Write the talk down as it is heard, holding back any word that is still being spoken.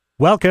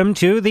Welcome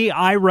to the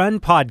I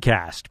Run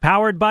podcast,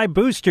 powered by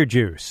Booster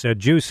Juice, a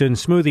juice and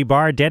smoothie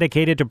bar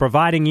dedicated to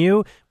providing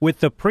you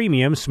with the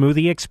premium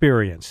smoothie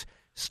experience.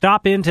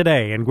 Stop in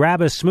today and grab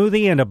a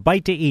smoothie and a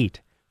bite to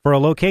eat. For a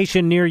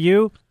location near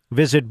you,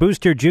 visit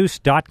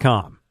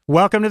boosterjuice.com.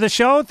 Welcome to the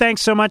show.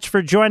 Thanks so much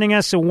for joining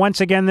us once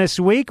again this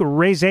week.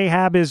 Ray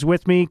Zahab is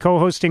with me,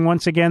 co-hosting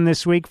once again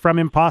this week from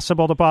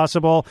Impossible to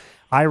Possible,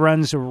 I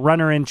Run's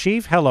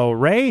runner-in-chief. Hello,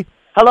 Ray.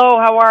 Hello,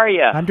 how are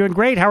you? I'm doing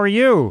great. How are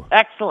you?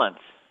 Excellent.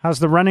 How's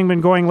the running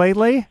been going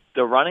lately?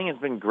 The running has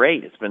been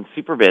great. It's been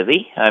super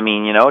busy. I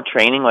mean,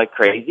 training like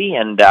crazy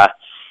and,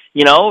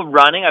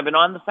 running. I've been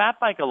on the fat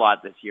bike a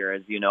lot this year,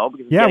 as you know.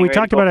 Because we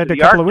talked about it a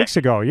couple of weeks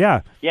ago.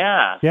 Yeah.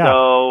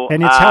 So,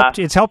 and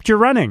it's helped your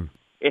running.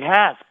 It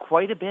has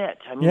quite a bit.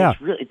 I mean,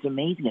 it's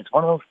amazing. It's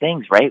one of those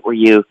things, right, where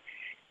you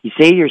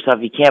say to yourself,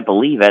 you can't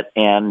believe it,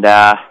 and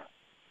but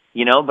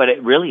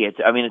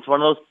it's one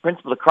of those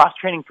principles, the cross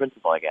training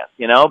principle, I guess,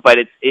 but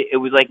it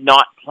was like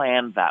not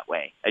planned that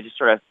way. I just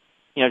sort of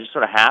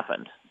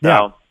happened.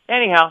 So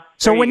anyhow.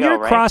 So when you're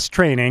cross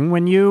training,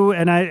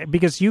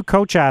 because you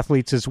coach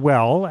athletes as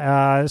well,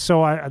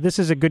 this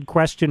is a good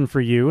question for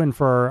you and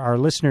for our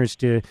listeners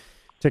to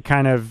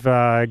kind of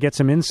get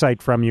some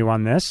insight from you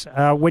on this.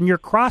 When you're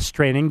cross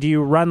training, do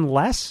you run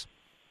less?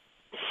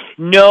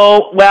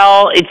 No,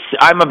 well,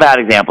 I'm a bad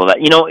example of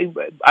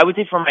that. I would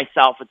say for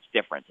myself, it's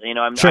different.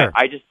 Sure.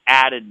 I just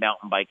added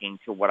mountain biking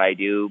to what I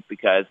do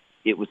because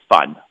it was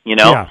fun.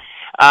 Yeah.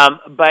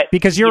 But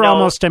because you're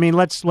almost,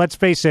 let's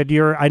face it,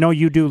 I know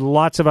you do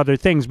lots of other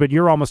things, but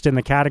you're almost in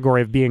the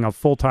category of being a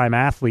full-time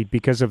athlete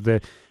because of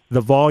the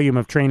volume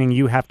of training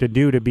you have to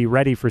do to be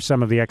ready for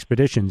some of the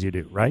expeditions you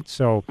do, right?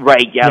 So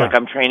right, yeah. Like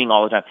I'm training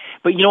all the time.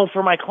 But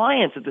for my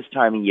clients at this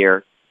time of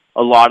year,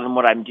 a lot of them,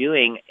 what I'm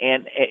doing,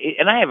 and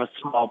I have a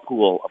small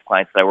pool of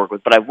clients that I work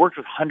with, but I've worked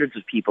with hundreds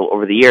of people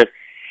over the years,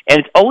 and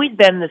it's always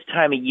been this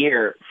time of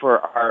year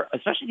for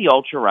especially the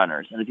ultra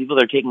runners and the people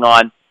that are taking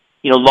on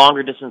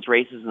longer distance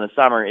races in the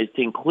summer, is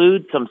to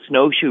include some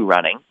snowshoe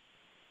running,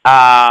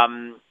 at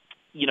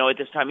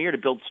this time of year to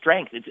build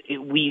strength.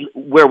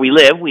 Where we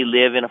live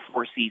in a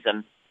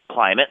 4-season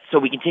climate, so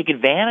we can take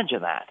advantage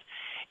of that.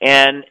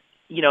 And,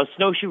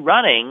 snowshoe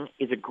running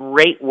is a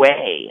great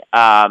way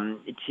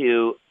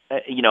to,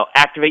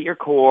 activate your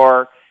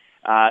core.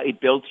 It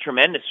builds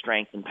tremendous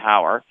strength and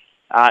power.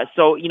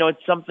 So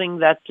it's something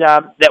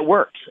that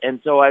works.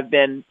 And so I've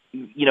been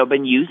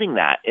using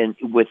that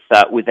with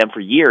them for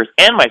years,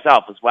 and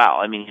myself as well.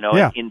 I mean,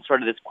 in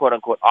sort of this quote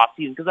unquote off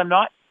season, because I'm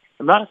not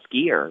a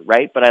skier,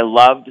 right? But I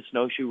love to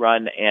snowshoe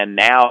run, and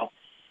now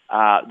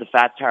the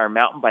Fat Tire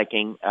mountain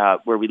biking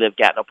where we live,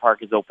 Gatineau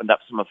Park, has opened up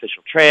some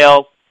official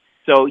trails,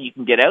 so you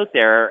can get out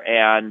there,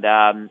 and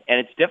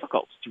it's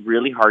difficult. It's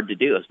really hard to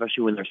do,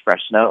 especially when there's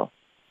fresh snow.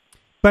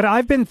 But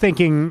I've been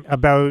thinking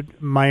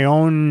about my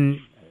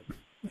own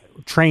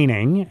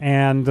training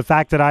and the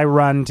fact that I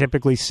run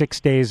typically 6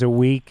 days a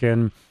week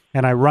and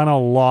I run a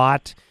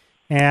lot,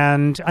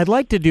 and I'd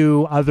like to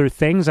do other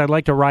things. I'd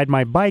like to ride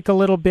my bike a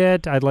little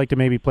bit. I'd like to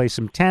maybe play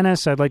some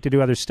tennis. I'd like to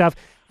do other stuff.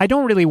 I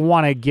don't really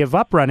want to give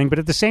up running, but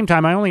at the same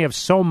time, I only have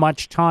so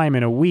much time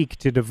in a week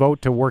to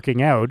devote to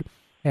working out.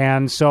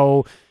 And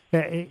so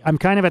I'm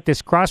kind of at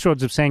this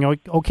crossroads of saying,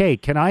 okay,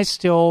 can I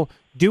still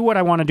do what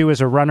I want to do as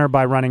a runner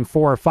by running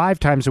 4 or 5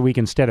 times a week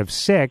instead of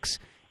 6?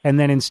 And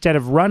then instead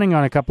of running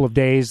on a couple of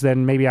days,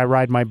 then maybe I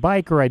ride my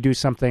bike or I do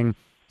something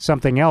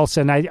else.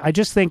 And I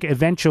just think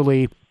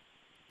eventually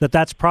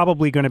that's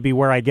probably going to be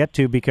where I get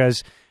to,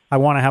 because I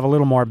want to have a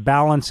little more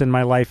balance in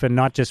my life and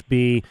not just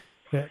be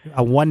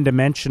a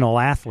one-dimensional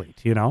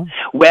athlete,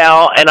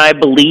 Well, and I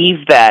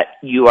believe that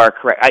you are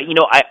correct.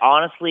 I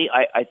honestly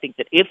think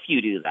that if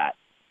you do that,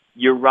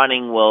 your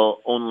running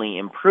will only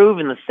improve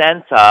in the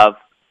sense of,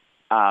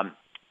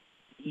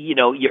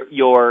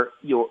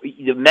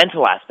 the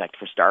mental aspect,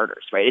 for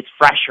starters, right? It's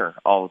fresher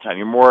all the time.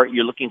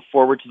 You're looking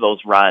forward to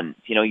those runs.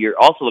 You're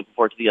also looking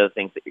forward to the other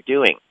things that you're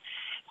doing.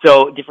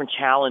 So different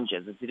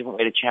challenges. It's a different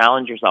way to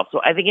challenge yourself.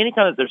 So I think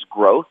anytime that there's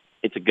growth,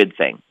 it's a good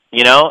thing,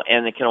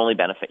 and it can only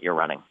benefit your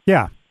running.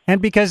 Yeah.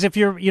 And because if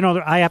you're,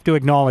 I have to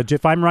acknowledge,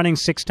 if I'm running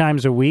 6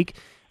 times a week,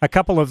 a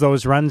couple of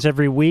those runs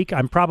every week,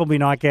 I'm probably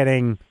not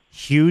getting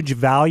huge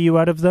value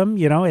out of them,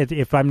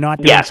 if I'm not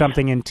doing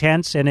something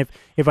intense. And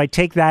if I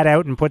take that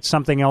out and put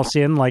something else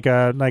in, like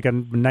a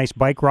nice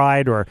bike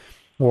ride or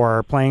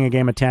playing a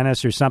game of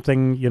tennis or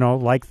something,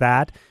 like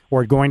that,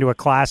 or going to a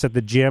class at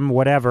the gym,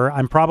 whatever,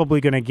 I'm probably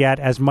going to get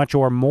as much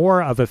or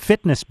more of a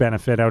fitness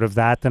benefit out of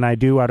that than I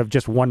do out of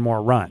just one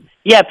more run.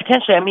 Yeah,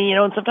 potentially. I mean,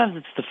 and sometimes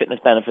it's the fitness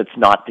benefit's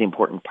not the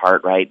important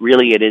part, right?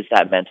 Really, it is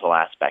that mental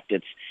aspect.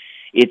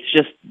 It's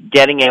just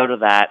getting out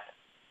of that,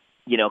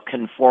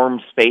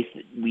 conformed space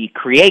that we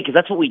create, because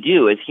that's what we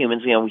do as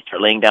humans. We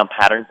start laying down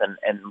patterns and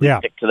we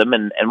stick to them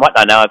and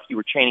whatnot. Now, if you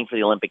were training for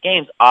the Olympic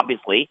Games,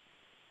 obviously,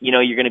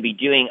 you're going to be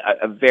doing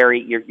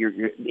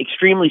you're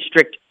extremely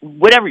strict,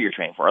 whatever you're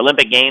training for,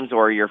 Olympic Games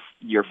or your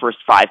first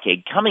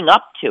 5K. Coming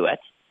up to it,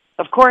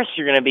 of course,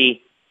 you're going to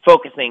be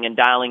focusing and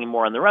dialing in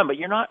more on the run, but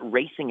you're not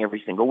racing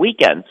every single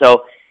weekend.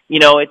 So,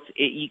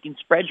 you can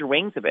spread your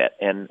wings a bit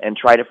and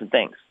try different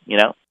things,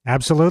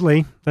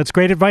 Absolutely. That's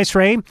great advice,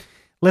 Ray.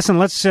 Listen,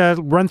 let's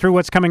run through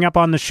what's coming up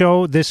on the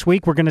show this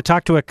week. We're going to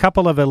talk to a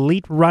couple of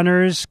elite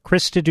runners.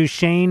 Krista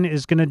Duchesne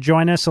is going to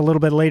join us a little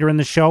bit later in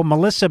the show.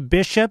 Melissa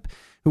Bishop,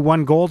 who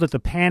won gold at the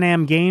Pan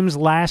Am Games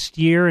last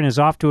year and is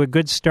off to a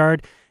good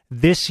start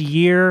this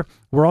year.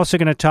 We're also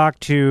going to talk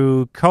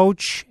to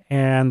coach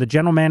and the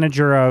general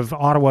manager of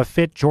Ottawa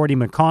Fit, Jordy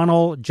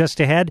McConnell, just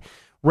ahead.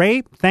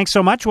 Ray, thanks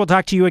so much. We'll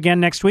talk to you again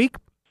next week.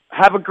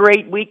 Have a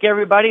great week,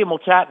 everybody, and we'll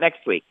chat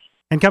next week.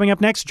 And coming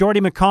up next, Jordy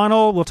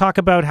McConnell. We'll talk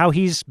about how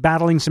he's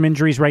battling some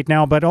injuries right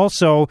now, but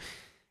also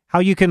how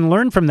you can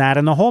learn from that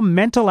and the whole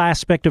mental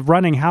aspect of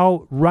running,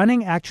 how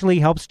running actually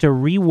helps to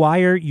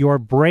rewire your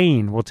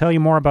brain. We'll tell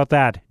you more about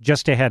that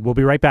just ahead. We'll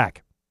be right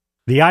back.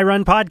 The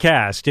iRun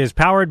podcast is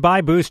powered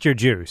by Booster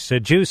Juice, a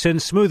juice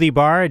and smoothie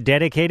bar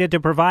dedicated to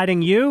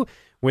providing you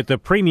with the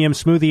premium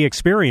smoothie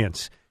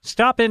experience.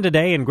 Stop in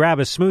today and grab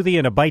a smoothie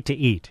and a bite to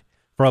eat.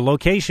 For a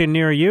location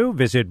near you,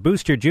 visit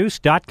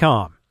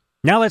boosterjuice.com.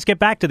 Now let's get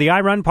back to the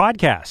iRun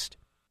podcast.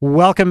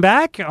 Welcome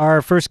back.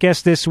 Our first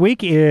guest this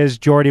week is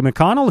Jordy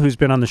McConnell, who's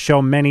been on the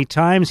show many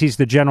times. He's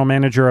the general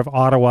manager of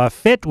Ottawa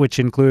Fit, which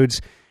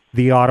includes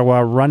the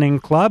Ottawa Running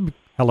Club.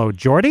 Hello,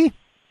 Jordy.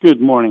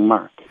 Good morning,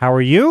 Mark. How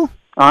are you?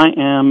 I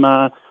am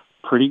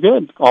pretty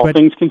good, all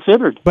things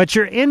considered. But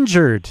you're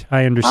injured,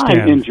 I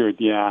understand. I'm injured,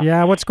 yeah.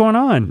 Yeah, what's going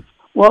on?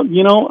 Well,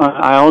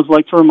 I always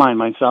like to remind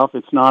myself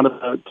it's not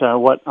about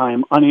what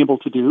I'm unable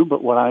to do,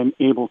 but what I'm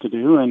able to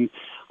do, and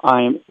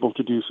I am able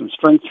to do some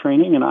strength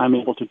training, and I'm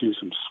able to do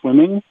some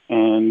swimming,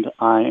 and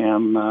I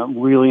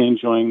am really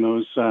enjoying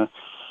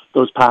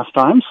those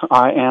pastimes.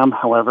 I am,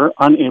 however,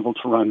 unable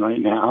to run right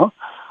now.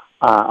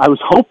 I was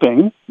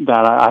hoping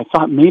that I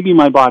thought maybe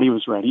my body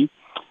was ready,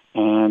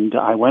 and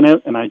I went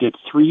out and I did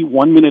 3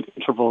 1-minute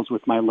intervals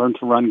with my Learn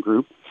to Run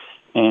group,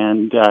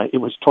 and it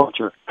was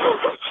torture.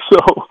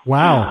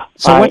 Wow.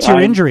 So what's your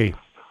injury?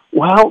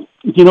 Well,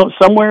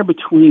 somewhere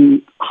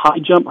between high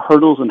jump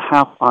hurdles and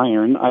half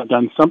iron, I've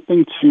done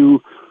something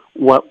to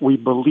what we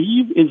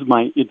believe is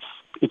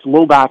it's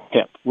low back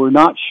hip. We're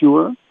not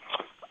sure.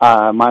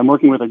 I'm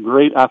working with a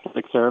great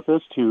athletic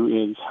therapist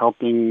who is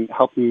helping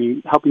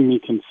me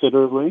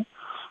considerably.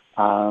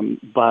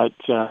 But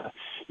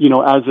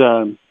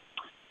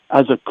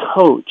as a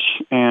coach,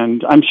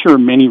 and I'm sure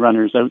many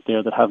runners out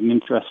there that have an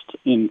interest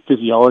in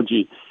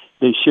physiology,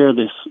 they share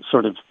this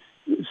sort of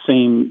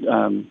same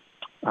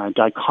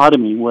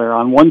dichotomy where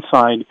on one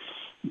side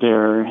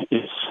there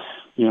is,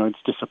 it's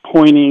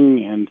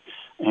disappointing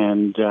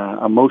and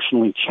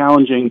emotionally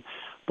challenging,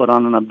 but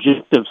on an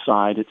objective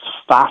side, it's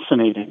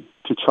fascinating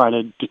to try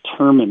to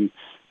determine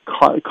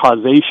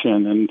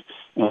causation and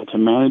to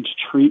manage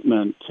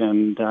treatment,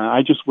 and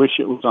I just wish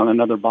it was on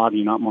another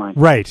body, not mine.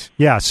 Right,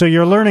 yeah, so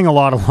you're learning a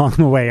lot along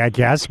the way, I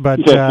guess, but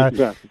yes,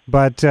 exactly.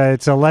 But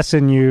it's a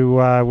lesson you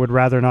would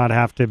rather not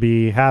have to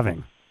be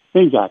having.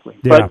 Exactly.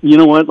 Yeah. But you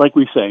know what, like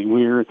we say,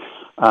 we're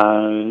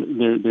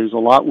there's a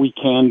lot we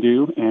can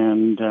do,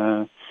 and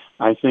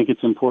I think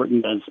it's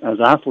important as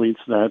athletes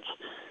that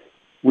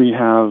we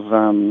have,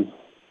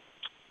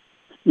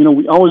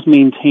 we always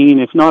maintain,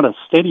 if not a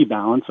steady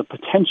balance, a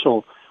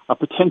potential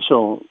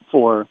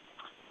for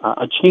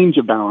a change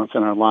of balance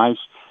in our lives.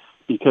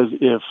 Because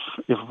if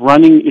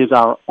running is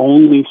our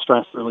only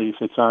stress relief,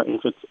 if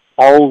it's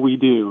all we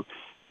do,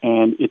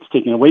 and it's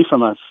taken away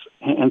from us,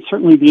 and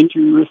certainly the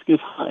injury risk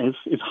is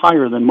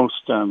higher than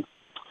most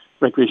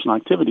recreational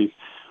activities,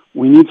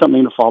 we need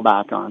something to fall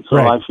back on. So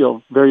right. I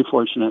feel very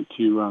fortunate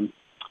to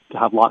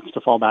have lots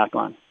to fall back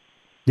on.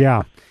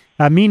 Yeah.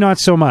 Me, not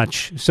so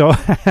much. So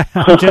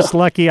I'm just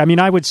lucky. I mean,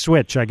 I would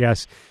switch, I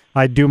guess.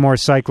 I'd do more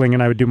cycling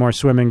and I would do more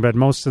swimming, but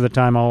most of the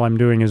time all I'm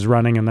doing is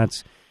running, and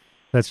that's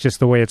just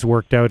the way it's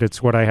worked out.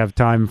 It's what I have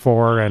time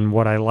for and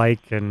what I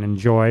like and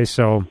enjoy.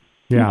 So,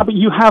 yeah. But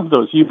you have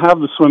those. You have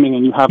the swimming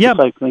and you have the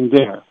cycling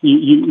there.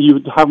 You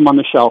have them on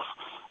the shelf.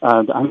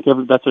 I think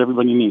that's what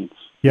everybody needs.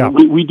 Yeah.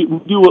 We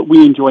do what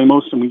we enjoy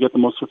most and we get the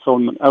most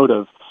fulfillment out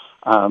of,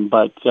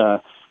 but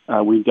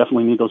we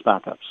definitely need those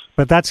backups.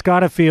 But that's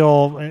got to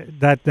feel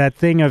that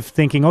thing of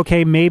thinking,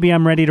 okay, maybe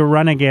I'm ready to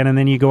run again, and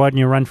then you go out and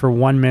you run for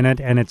 1 minute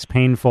and it's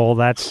painful.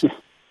 That's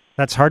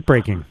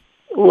heartbreaking.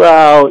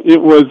 Well,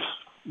 it was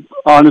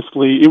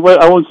honestly,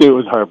 I won't say it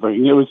was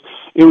heartbreaking. It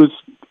was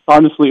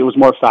honestly, it was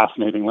more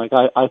fascinating. Like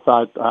I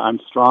thought I'm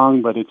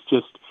strong, but it's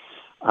just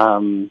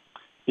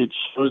it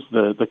shows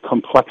the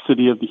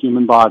complexity of the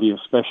human body,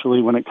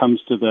 especially when it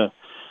comes to the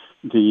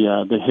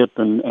hip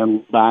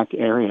and back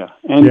area.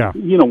 And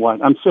you know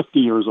what? I'm 50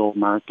 years old,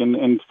 Mark,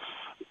 and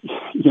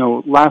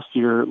last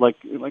year, like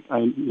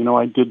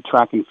I did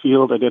track and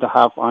field. I did a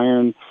half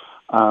iron.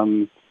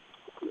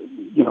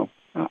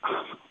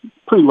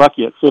 Pretty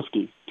lucky at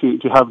 50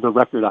 to have the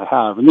record I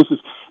have. And this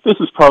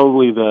is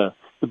probably the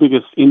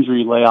biggest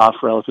injury layoff,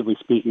 relatively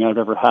speaking, I've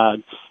ever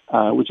had,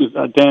 which is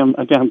a damn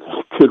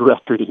good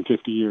record in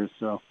 50 years.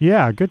 So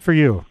yeah, good for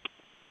you.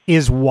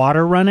 Is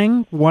water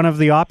running one of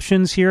the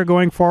options here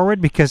going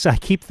forward? Because I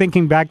keep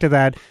thinking back to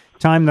that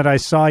time that I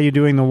saw you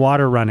doing the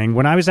water running,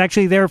 when I was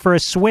actually there for a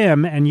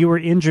swim and you were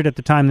injured at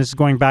the time. This is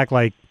going back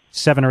like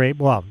 7 or 8,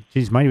 well,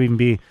 geez, might even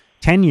be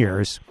 10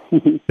 years,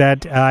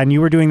 that and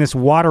you were doing this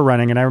water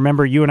running. And I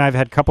remember you and I have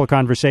had a couple of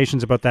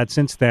conversations about that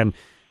since then,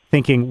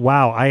 thinking,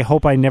 wow, I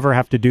hope I never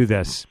have to do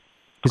this.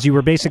 Because you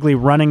were basically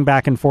running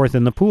back and forth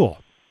in the pool.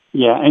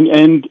 Yeah,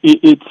 and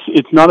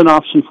it's not an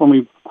option for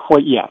me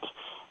quite yet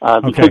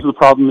because the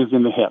problem is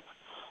in the hip.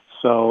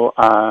 So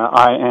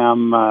I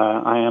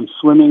am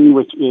swimming,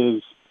 which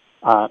is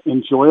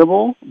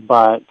enjoyable,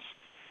 but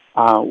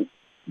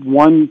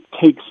one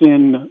takes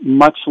in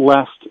much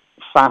less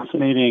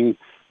fascinating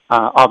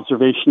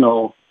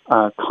observational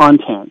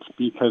content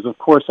because, of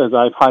course, as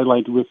I've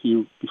highlighted with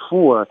you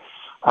before,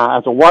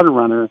 as a water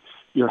runner,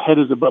 your head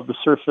is above the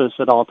surface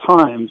at all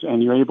times,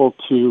 and you're able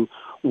to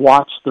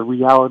watch the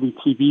reality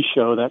TV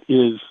show that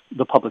is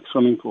the public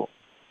swimming pool.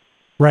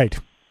 Right.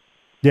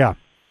 Yeah.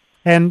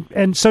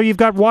 And so you've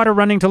got water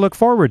running to look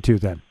forward to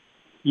then.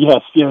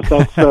 Yes,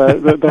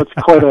 that's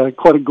quite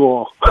a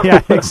goal.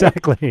 Yeah,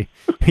 exactly.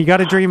 You got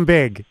to dream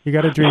big.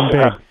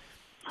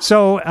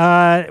 So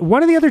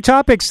one of the other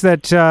topics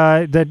that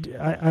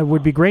I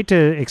would be great to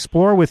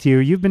explore with you,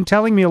 you've been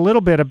telling me a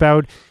little bit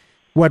about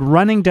what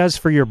running does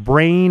for your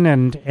brain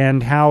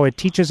and how it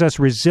teaches us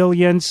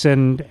resilience,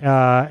 and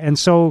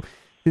so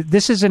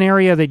this is an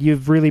area that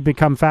you've really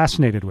become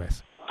fascinated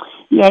with.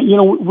 Yeah,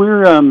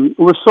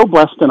 we're so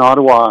blessed in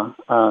Ottawa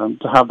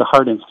to have the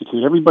Heart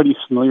Institute. Everybody's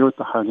familiar with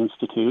the Heart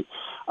Institute,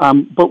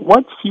 but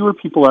what fewer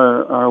people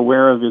are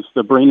aware of is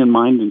the Brain and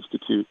Mind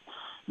Institute.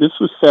 This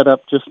was set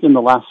up just in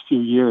the last few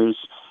years,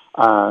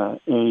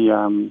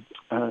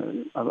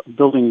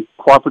 building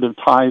cooperative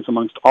ties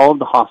amongst all of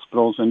the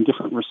hospitals and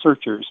different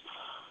researchers,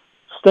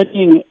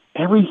 studying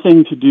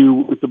everything to do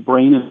with the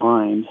brain and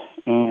mind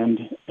and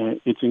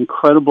its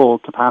incredible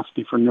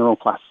capacity for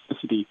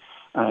neuroplasticity.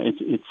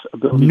 Its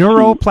ability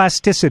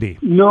neuroplasticity.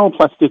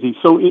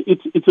 So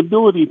its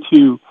ability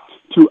to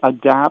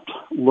adapt,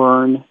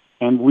 learn,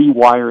 and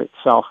rewire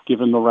itself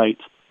given the right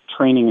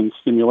training and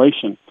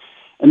stimulation.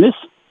 And this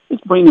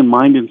Brain and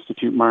Mind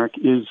Institute, Mark,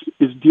 is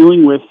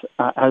dealing with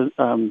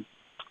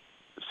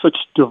such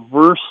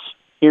diverse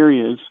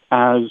areas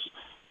as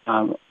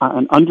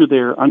and under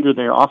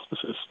their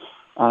auspices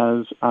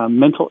as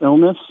mental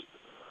illness,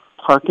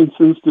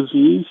 Parkinson's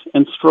disease,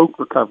 and stroke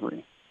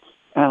recovery.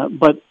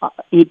 But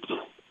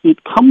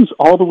it comes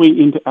all the way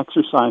into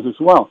exercise as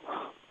well.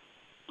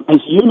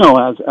 As you know,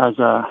 as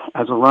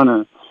a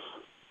runner,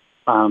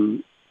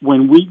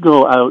 when we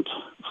go out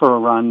for a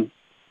run,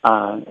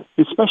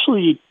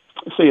 especially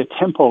say a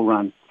tempo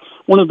run,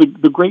 one of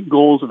the great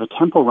goals of a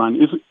tempo run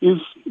is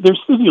there's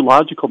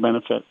physiological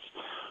benefits,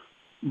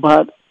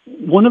 but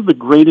one of the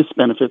greatest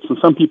benefits, and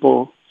some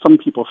people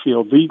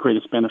feel the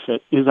greatest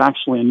benefit, is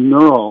actually a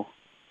neural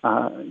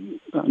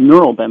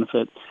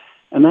benefit,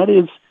 and that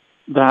is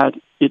that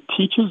it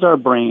teaches our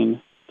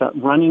brain that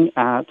running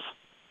at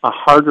a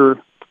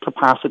harder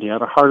capacity,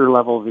 at a harder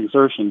level of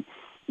exertion,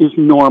 is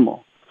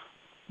normal.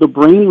 The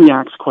brain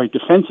reacts quite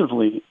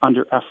defensively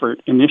under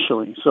effort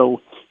initially. So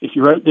if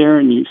you're out there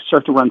and you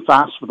start to run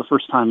fast for the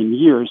first time in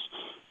years,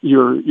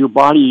 your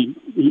brain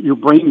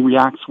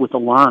reacts with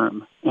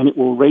alarm, and it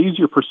will raise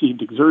your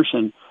perceived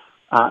exertion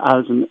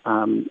as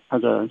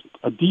a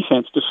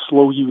defense to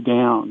slow you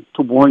down,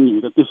 to warn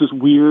you that this is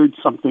weird,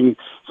 something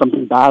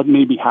bad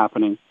may be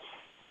happening.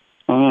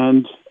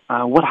 And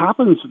what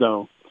happens,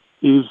 though,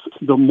 is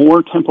the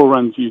more tempo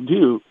runs you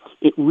do,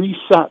 it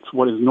resets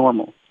what is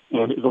normal,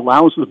 and it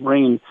allows the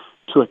brain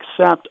to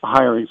accept a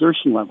higher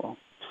exertion level.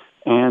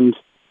 And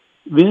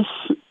this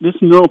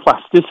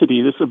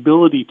neuroplasticity, this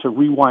ability to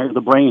rewire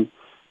the brain,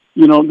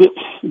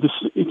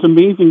 it's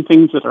amazing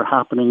things that are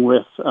happening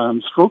with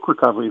stroke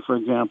recovery, for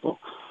example,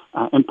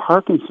 and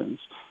Parkinson's.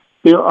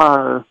 There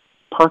are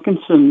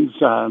Parkinson's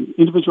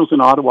individuals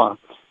in Ottawa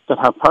that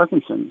have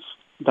Parkinson's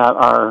that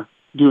are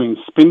doing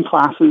spin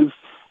classes,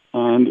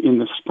 and in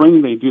the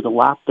spring they do the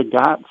lap the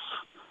gats,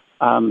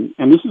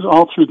 and this is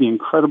all through the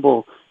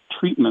incredible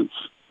treatments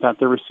that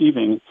they're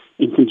receiving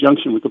in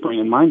conjunction with the Brain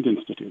and Mind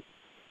Institute.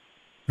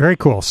 Very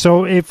cool.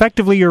 So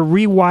effectively you're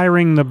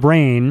rewiring the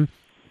brain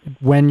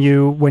when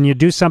you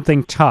do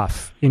something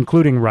tough,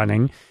 including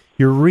running.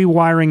 You're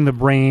rewiring the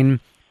brain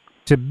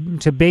to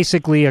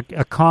basically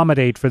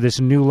accommodate for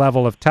this new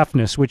level of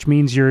toughness, which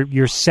means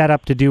you're set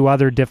up to do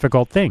other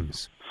difficult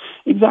things.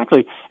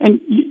 Exactly. And,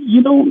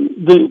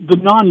 the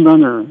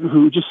non-runner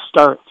who just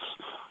starts,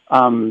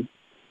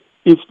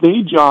 if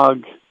they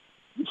jog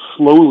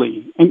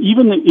slowly, and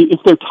even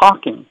if they're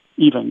talking,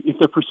 even if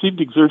their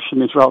perceived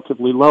exertion is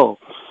relatively low,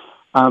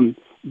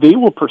 they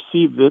will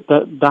perceive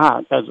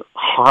that as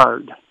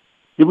hard.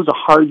 It was a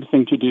hard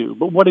thing to do.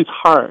 But what is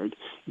hard?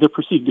 Their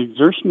perceived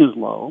exertion is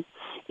low.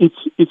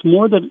 It's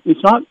more that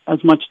it's not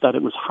as much that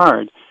it was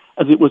hard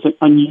as it was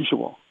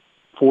unusual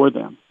for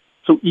them.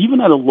 So even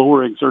at a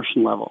lower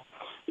exertion level,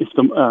 it's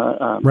the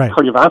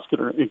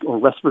cardiovascular or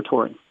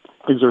respiratory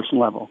exertion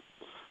level.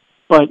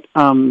 But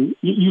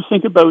you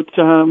think about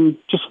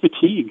just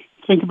fatigue.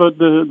 Think about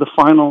the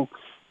final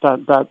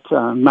that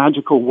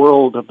magical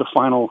world of the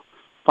final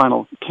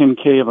final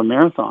 10K of a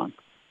marathon.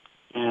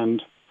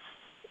 And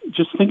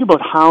just think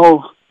about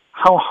how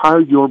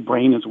hard your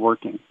brain is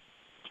working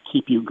to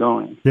keep you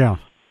going. Yeah.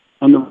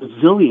 And the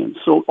resilience.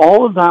 So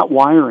all of that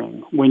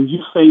wiring, when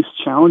you face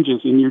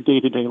challenges in your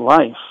day-to-day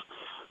life,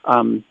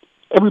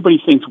 everybody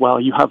thinks,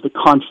 well, you have the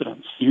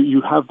confidence.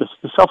 You have the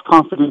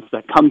self-confidence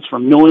that comes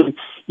from knowing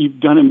you've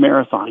done a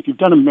marathon. If you've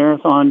done a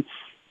marathon,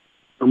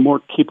 you're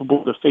more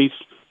capable to face.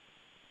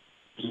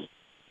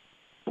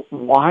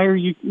 Why are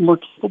you more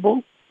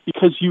capable?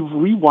 Because you've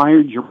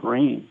rewired your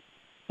brain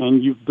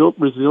and you've built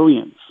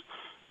resilience.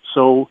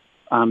 So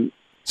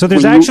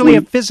there's actually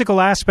a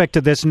physical aspect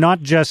to this,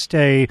 not just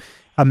a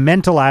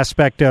mental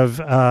aspect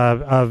of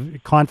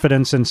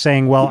confidence and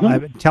saying, well,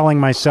 I'm telling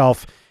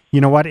myself, you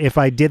know what, if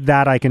I did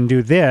that, I can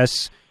do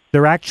this.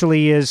 There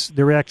actually is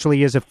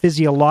a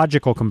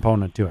physiological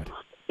component to it.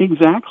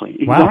 Exactly.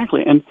 Wow.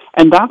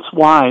 And that's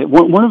why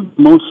one of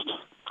the most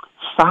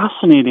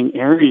fascinating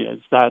areas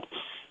that,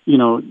 you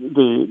know,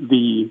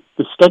 the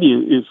study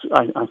is,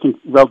 I think,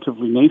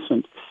 relatively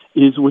nascent,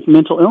 is with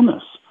mental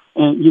illness.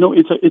 And, you know,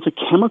 it's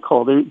a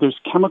chemical. There's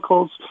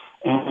chemicals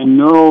and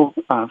neural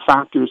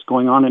factors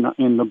going on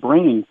in the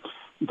brain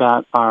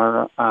that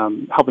are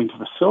helping to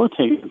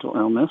facilitate mental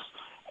illness.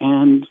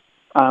 And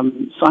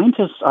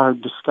scientists are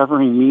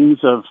discovering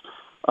means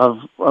of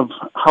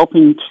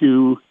helping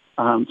to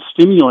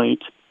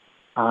stimulate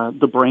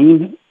the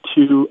brain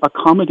to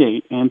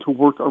accommodate and to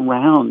work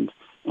around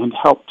and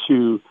help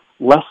to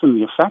lessen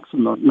the effects of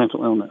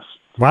mental illness.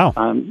 Wow.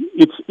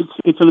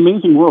 It's an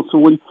amazing world. So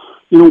when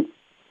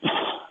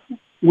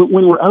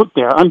we're out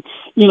there, I'm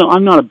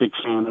not a big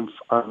fan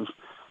of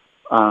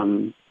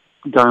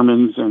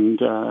Garmin's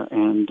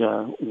and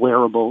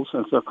wearables,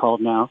 as they're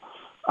called now.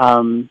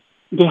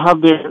 They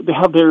have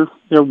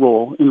their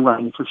role in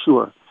running for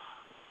sure.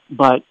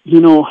 But,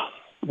 you know,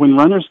 when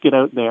runners get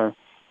out there,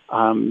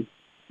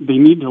 they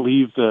need to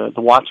leave the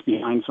watch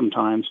behind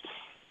sometimes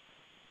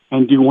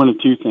and do one of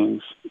two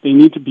things. They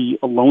need to be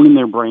alone in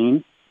their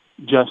brain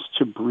just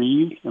to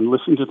breathe and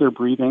listen to their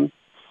breathing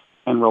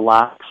and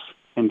relax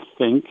and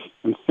think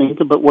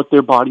about what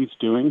their body's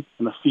doing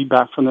and the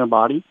feedback from their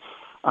body.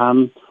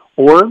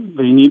 Or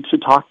they need to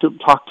talk to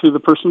the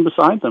person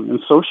beside them and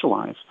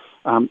socialize.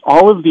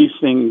 All of these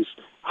things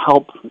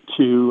help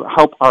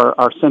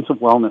our sense of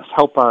wellness,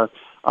 help our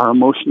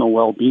emotional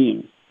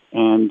well-being.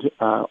 And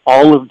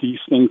all of these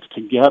things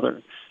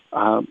together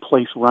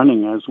place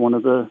running as one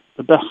of the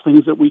best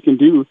things that we can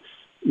do,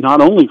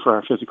 not only for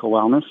our physical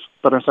wellness,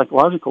 but our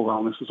psychological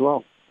wellness as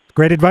well.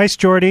 Great advice,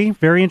 Jordy.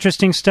 Very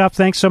interesting stuff.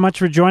 Thanks so much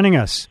for joining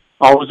us.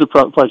 Always a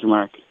pleasure,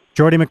 Mark.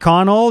 Jordy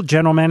McConnell,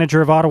 General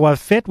Manager of Ottawa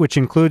Fit, which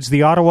includes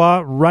the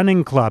Ottawa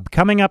Running Club.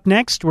 Coming up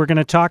next, we're going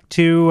to talk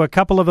to a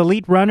couple of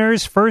elite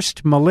runners.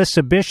 First,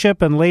 Melissa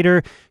Bishop, and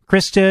later,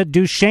 Krista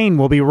Duchesne.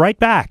 We'll be right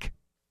back.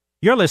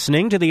 You're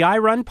listening to the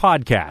iRun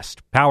Podcast,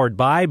 powered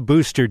by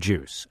Booster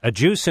Juice, a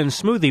juice and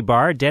smoothie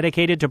bar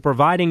dedicated to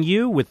providing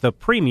you with the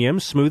premium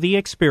smoothie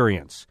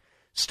experience.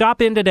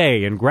 Stop in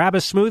today and grab a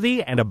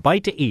smoothie and a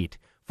bite to eat.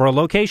 For a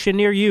location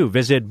near you,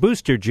 visit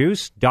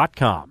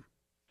boosterjuice.com.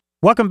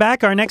 Welcome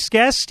back. Our next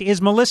guest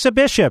is Melissa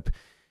Bishop,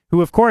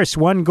 who, of course,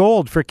 won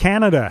gold for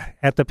Canada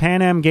at the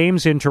Pan Am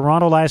Games in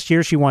Toronto last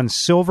year. She won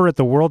silver at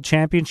the World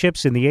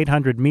Championships in the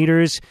 800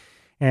 meters,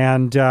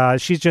 and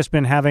she's just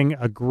been having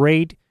a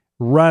great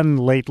run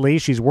lately.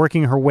 She's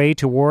working her way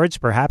towards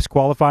perhaps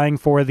qualifying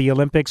for the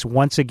Olympics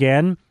once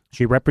again.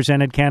 She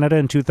represented Canada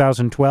in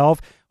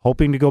 2012,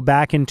 hoping to go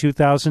back in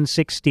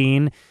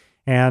 2016.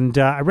 And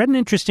I read an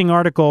interesting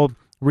article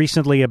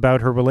recently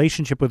about her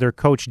relationship with her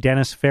coach,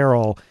 Dennis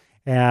Farrell,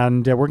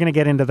 and we're going to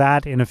get into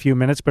that in a few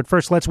minutes. But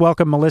first, let's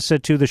welcome Melissa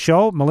to the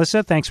show.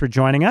 Melissa, thanks for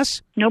joining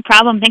us. No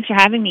problem. Thanks for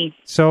having me.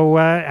 So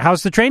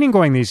how's the training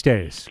going these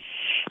days?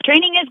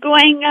 Training is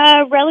going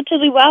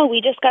relatively well.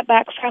 We just got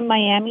back from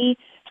Miami.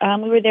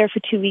 We were there for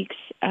 2 weeks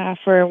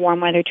for a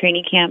warm weather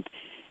training camp.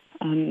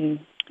 And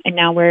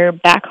now we're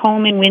back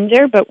home in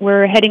Windsor, but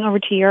we're heading over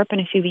to Europe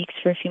in a few weeks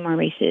for a few more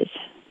races.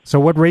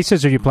 So what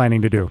races are you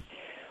planning to do?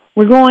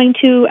 We're going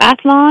to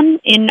Athlone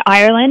in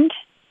Ireland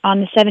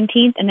on the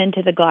 17th, and then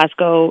to the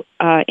Glasgow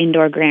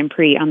Indoor Grand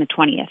Prix on the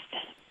 20th.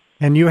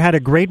 And you had a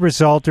great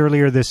result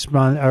earlier this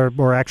month,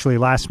 or actually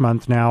last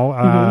month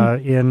now,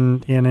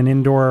 in an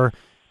indoor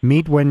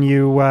meet when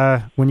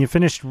you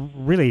finished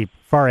really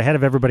far ahead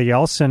of everybody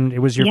else, and it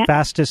was your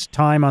fastest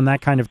time on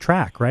that kind of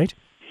track, right?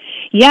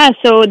 Yeah,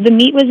 so the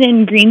meet was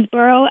in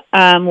Greensboro,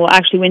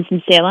 actually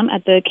Winston-Salem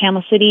at the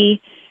Camel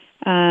City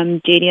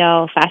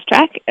JDL Fast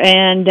Track,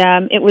 and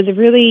it was a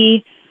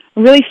really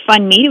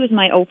fun meet. It was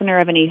my opener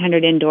of an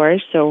 800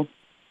 indoors, so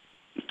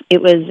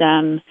it was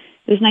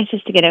nice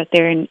just to get out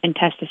there and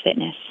test the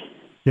fitness.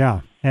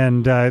 Yeah,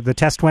 and the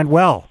test went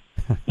well.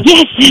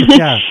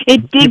 Yes,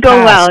 it did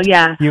go well,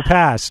 yeah. You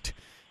passed.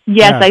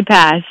 Yes, I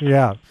passed.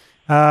 Yeah.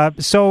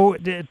 So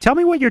tell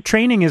me what your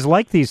training is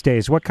like these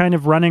days. What kind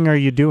of running are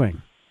you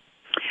doing?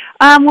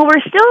 Well,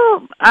 we're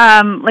still,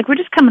 we're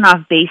just coming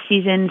off base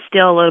season,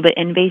 still a little bit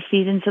in base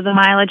season, so the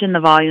mileage and the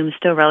volume is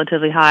still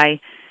relatively high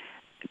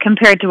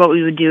compared to what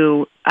we would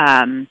do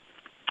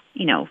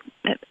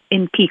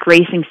in peak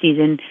racing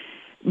season.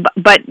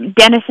 But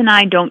Dennis and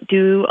I don't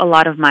do a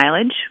lot of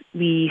mileage.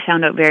 We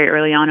found out very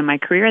early on in my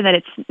career that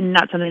it's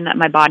not something that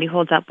my body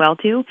holds up well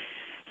to.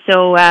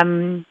 So,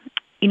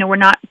 we're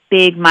not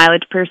big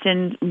mileage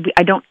persons.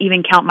 I don't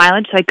even count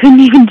mileage, so I couldn't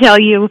even tell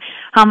you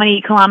how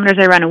many kilometers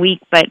I run a week.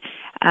 But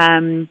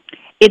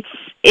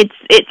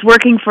it's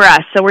working for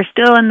us. So we're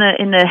still in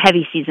the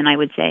heavy season, I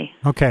would say.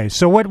 Okay.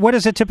 So what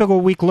does a typical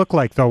week look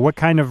like, though? What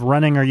kind of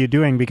running are you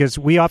doing? Because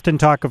we often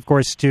talk, of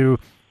course, to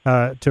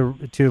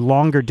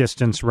longer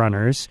distance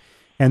runners,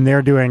 and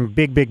they're doing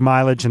big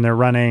mileage, and they're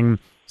running.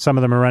 Some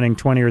of them are running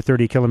 20 or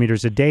 30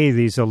 kilometers a day.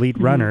 These elite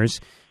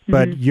runners.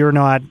 But you're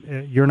not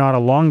a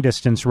long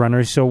distance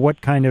runner. So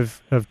what kind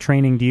of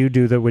training do you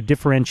do that would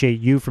differentiate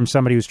you from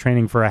somebody who's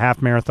training for a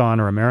half marathon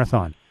or a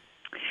marathon?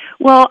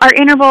 Well, our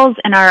intervals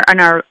and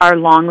our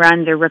long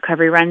runs or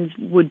recovery runs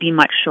would be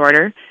much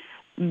shorter,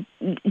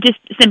 just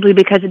simply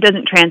because it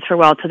doesn't transfer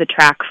well to the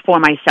track for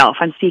myself.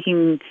 I'm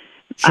speaking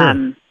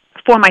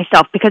for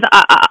myself because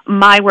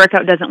my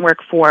workout doesn't work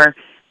for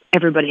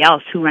everybody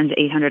else who runs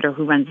 800 or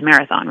who runs a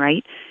marathon,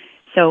 right?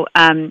 So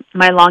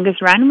my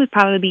longest run would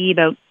probably be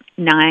about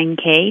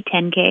 9K,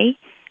 10K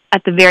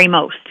at the very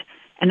most.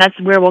 And that's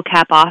where we'll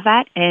cap off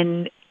at.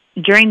 And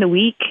during the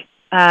week,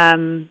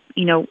 my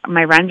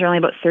runs are only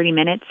about 30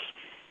 minutes.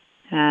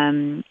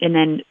 And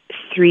then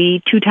 2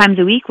 times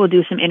a week, we'll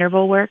do some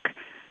interval work.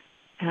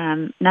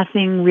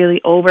 Nothing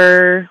really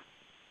over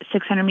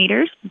 600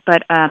 meters,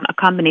 but a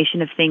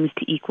combination of things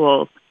to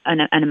equal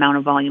an amount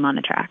of volume on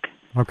the track.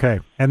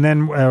 Okay. And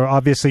then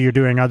obviously you're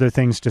doing other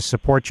things to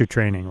support your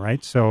training,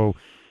 right? So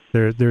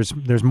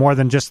there's more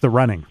than just the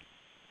running.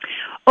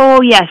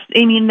 Oh, yes.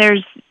 I mean,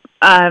 there's,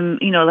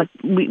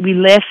 we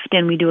lift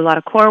and we do a lot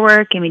of core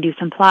work and we do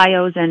some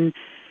plyos, and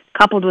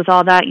coupled with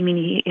all that,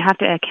 you have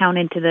to account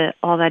into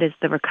all that is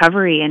the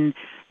recovery and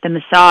the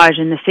massage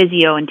and the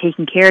physio and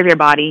taking care of your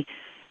body.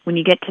 When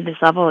you get to this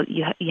level,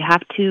 you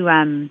have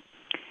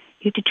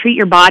to treat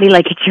your body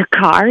like it's your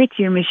car, it's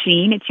your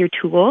machine, it's your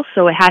tool.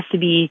 So it has to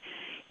be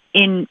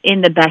in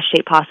the best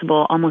shape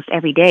possible almost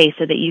every day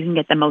so that you can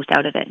get the most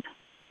out of it.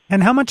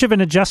 And how much of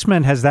an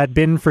adjustment has that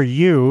been for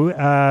you?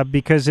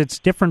 Because it's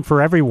different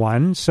for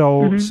everyone.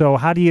 So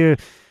how do you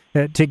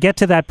to get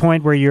to that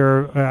point where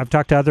you're? I've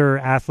talked to other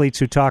athletes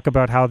who talk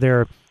about how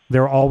they're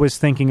always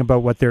thinking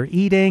about what they're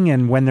eating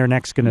and when they're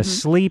next going to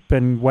sleep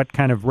and what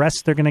kind of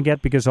rest they're going to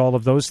get, because all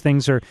of those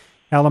things are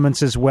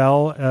elements as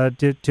well.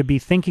 To be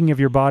thinking of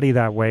your body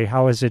that way,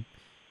 how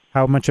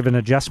much of an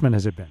adjustment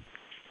has it been?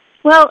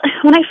 Well,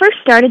 when I first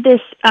started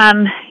this,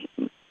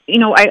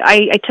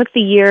 I took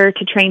the year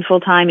to train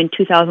full-time in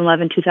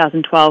 2011,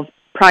 2012,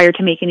 prior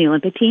to making the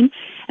Olympic team.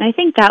 And I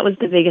think that was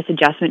the biggest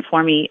adjustment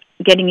for me,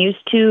 getting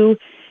used to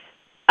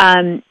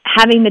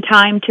having the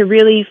time to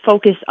really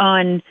focus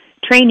on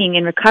training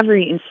and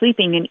recovery and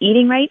sleeping and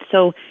eating right.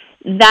 So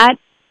that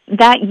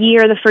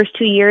year, the first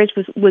 2 years,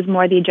 was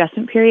more the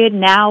adjustment period.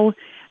 Now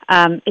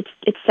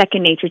it's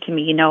second nature to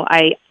me.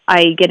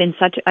 I get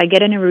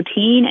in a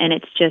routine, and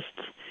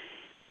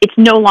it's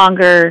no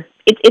longer...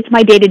 It's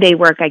my day-to-day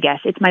work, I guess.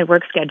 It's my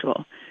work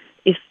schedule,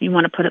 if you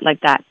want to put it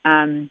like that.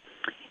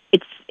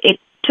 It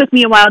took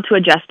me a while to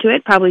adjust to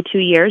it, probably 2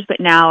 years, but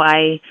now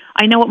I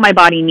know what my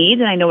body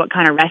needs, and I know what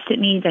kind of rest it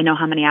needs. I know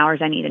how many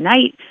hours I need a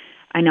night.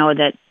 I know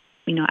that,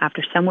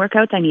 after some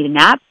workouts I need a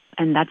nap,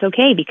 and that's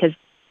okay because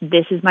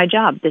this is my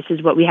job. This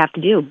is what we have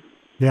to do.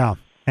 Yeah,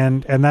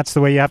 and that's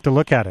the way you have to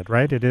look at it,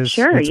 right? It is.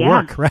 Sure, it's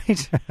work,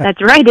 right?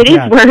 That's right. It is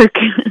work.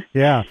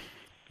 Yeah.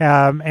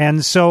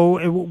 And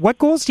so what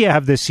goals do you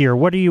have this year?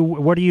 What are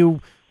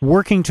you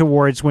working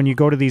towards when you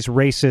go to these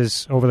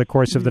races over the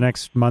course of the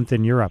next month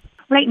in Europe?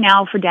 Right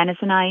now, for Dennis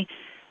and I,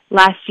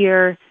 last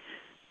year,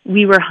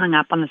 we were hung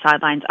up on the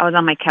sidelines. I was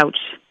on my couch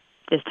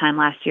this time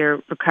last year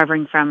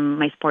recovering from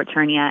my sports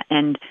hernia.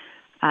 And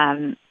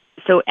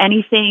so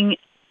anything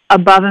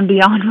above and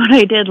beyond what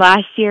I did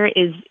last year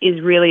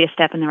is really a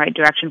step in the right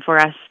direction for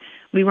us.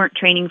 We weren't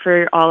training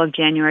for all of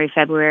January,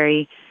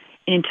 February,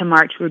 and into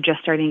March, we're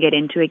just starting to get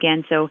into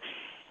again. So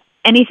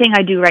anything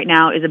I do right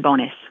now is a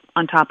bonus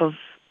on top of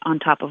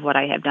what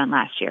I have done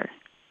last year.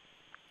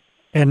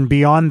 And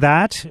beyond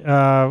that,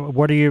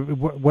 what are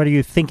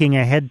you thinking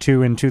ahead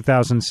to in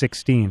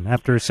 2016?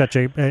 After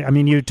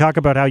you talk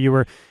about how you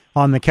were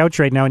on the couch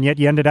right now, and yet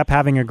you ended up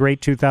having a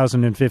great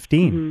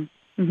 2015.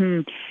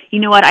 You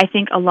know what? I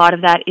think a lot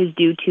of that is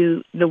due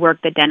to the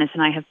work that Dennis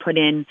and I have put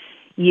in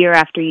year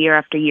after year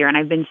after year, and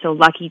I've been so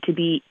lucky to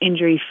be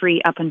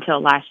injury-free up until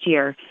last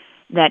year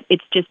that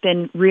it's just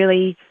been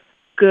really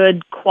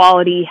good,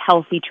 quality,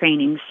 healthy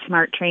training,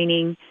 smart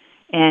training,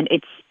 and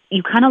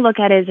you kind of look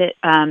at it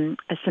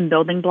as some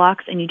building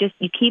blocks, and you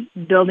keep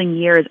building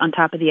years on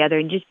top of the other,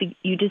 and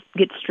you just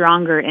get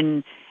stronger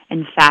and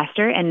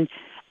faster. And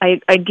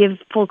I give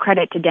full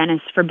credit to Dennis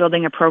for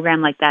building a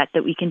program like that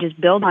we can just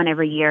build on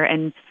every year.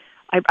 And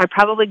I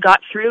probably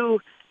got through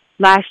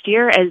last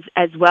year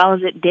as well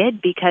as it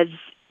did because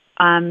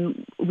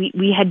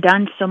we had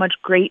done so much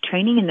great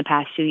training in the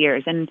past 2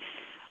 years. And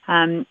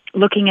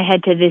looking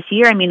ahead to this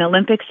year,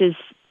 Olympics is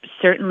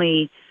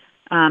certainly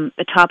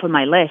the top of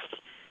my list.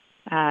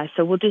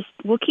 So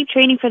we'll keep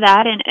training for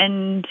that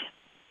and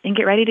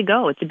get ready to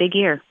go. It's a big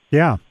year.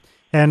 Yeah.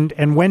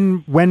 And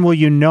when will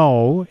you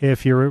know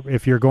if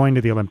you're going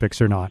to the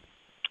Olympics or not?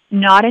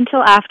 Not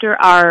until after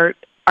our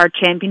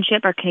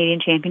championship, our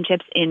Canadian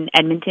championships in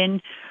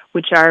Edmonton,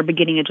 which are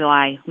beginning of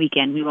July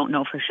weekend. We won't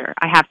know for sure.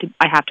 I have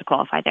to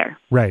qualify there.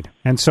 Right.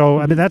 And so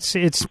I mean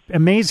it's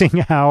amazing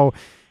how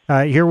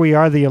here we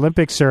are. The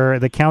Olympics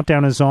the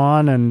countdown is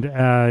on, and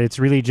it's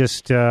really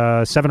just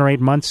 7 or 8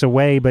 months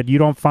away. But you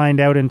don't find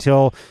out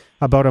until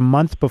about a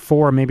month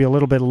before, maybe a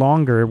little bit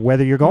longer,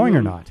 whether you're going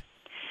or not.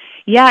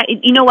 Yeah,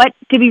 you know what?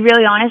 To be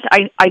really honest,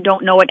 I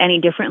don't know it any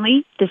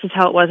differently. This is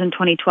how it was in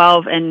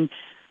 2012, and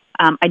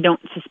I don't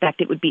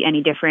suspect it would be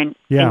any different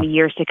in the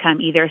years to come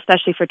either,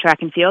 especially for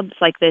track and field. It's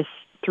like this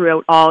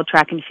throughout all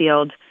track and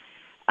field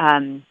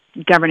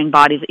governing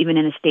bodies, even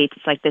in the States,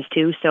 it's like this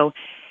too. So,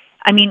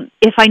 I mean,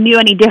 if I knew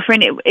any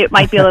different, it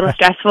might be a little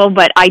stressful,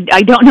 but I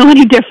don't know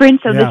any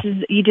different, so this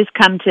is, you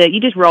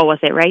just roll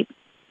with it, right?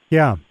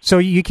 Yeah. So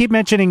you keep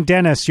mentioning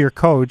Dennis, your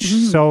coach.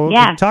 So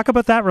talk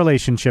about that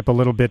relationship a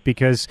little bit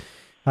because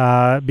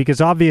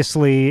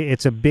obviously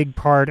it's a big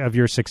part of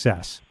your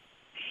success.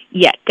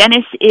 Yeah,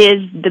 Dennis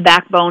is the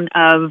backbone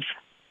of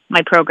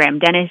my program.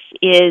 Dennis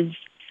is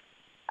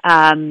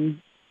the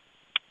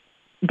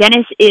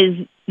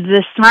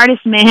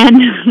smartest man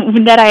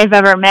that I have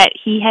ever met.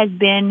 He has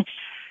been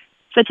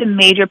such a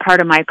major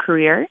part of my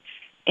career,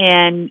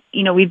 and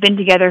we've been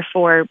together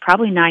for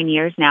probably 9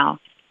 years now.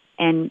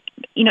 And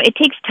it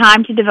takes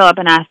time to develop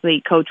an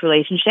athlete-coach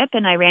relationship.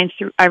 And I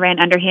ran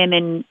under him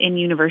in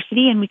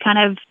university, and we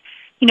kind of,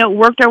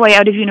 worked our way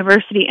out of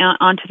university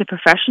onto the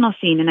professional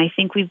scene. And I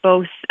think we've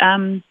both,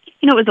 it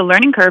was a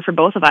learning curve for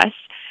both of us,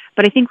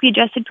 but I think we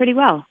adjusted pretty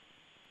well.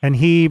 And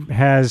he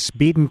has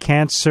beaten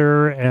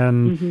cancer,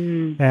 and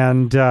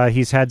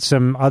he's had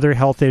some other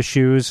health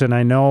issues. And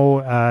I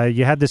know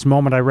you had this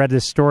moment. I read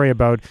this story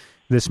about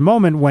this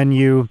moment when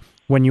you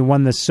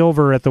won the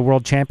silver at the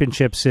World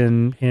Championships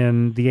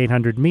in the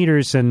 800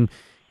 meters, and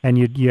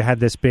you had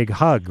this big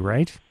hug,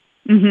 right?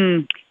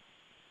 Mm-hmm.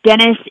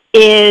 Dennis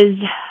is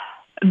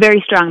a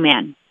very strong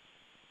man,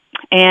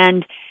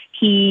 and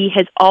he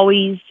has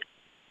always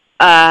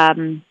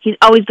been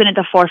at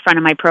the forefront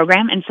of my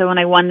program. And so when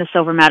I won the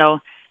silver medal,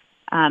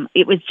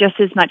 it was just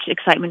as much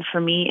excitement for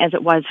me as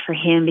it was for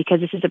him, because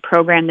this is a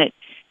program that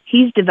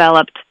he's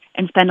developed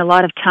and spent a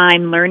lot of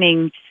time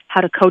learning how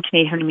to coach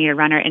an 800-meter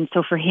runner. And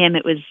so for him,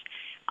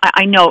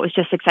 I know it was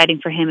just exciting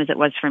for him as it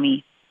was for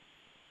me.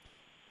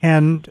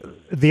 And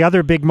the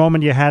other big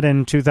moment you had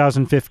in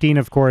 2015,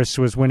 of course,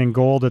 was winning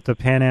gold at the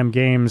Pan Am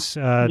Games.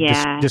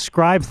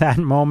 Describe that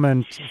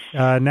moment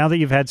now that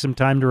you've had some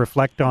time to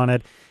reflect on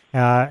it.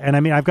 And I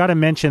mean, I've got to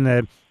mention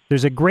that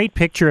there's a great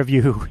picture of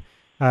you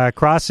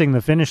crossing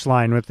the finish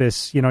line with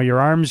this,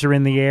 your arms are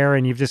in the air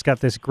and you've just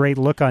got this great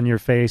look on your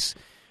face.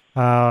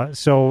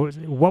 So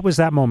what was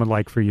that moment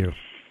like for you?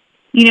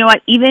 You know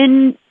what,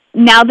 even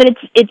now that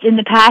it's in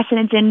the past and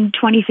it's in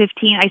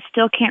 2015, I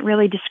still can't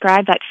really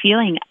describe that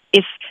feeling.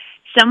 If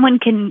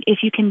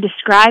you can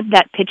describe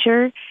that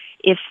picture,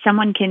 if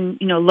someone can,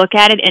 look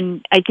at it,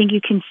 and I think you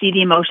can see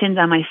the emotions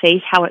on my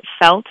face, how it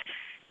felt.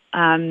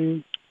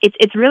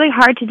 It's really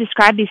hard to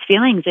describe these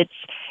feelings.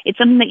 It's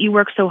something that you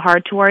work so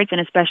hard towards,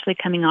 and especially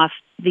coming off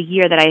the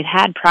year that I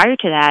had prior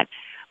to that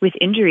with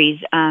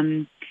injuries.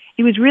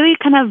 It was really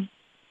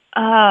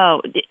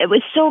it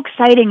was so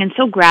exciting and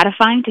so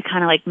gratifying to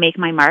kind of like make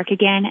my mark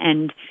again,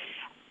 and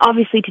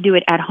obviously to do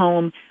it at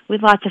home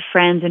with lots of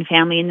friends and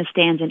family in the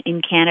stands and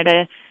in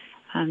Canada.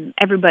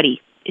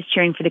 Everybody is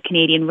cheering for the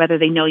Canadian, whether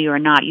they know you or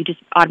not. You just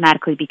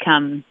automatically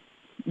become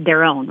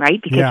their own,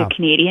 right? Because you're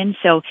Canadian.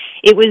 So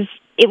it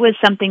was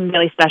something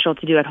really special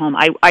to do at home.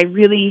 I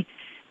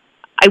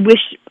wish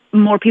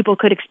more people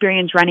could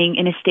experience running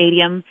in a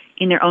stadium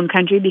in their own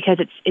country, because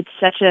it's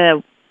such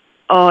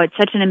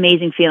an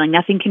amazing feeling.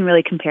 Nothing can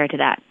really compare to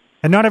that.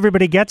 And not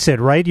everybody gets it,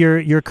 right?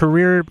 Your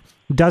career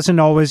doesn't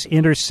always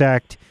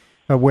intersect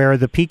where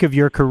the peak of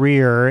your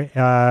career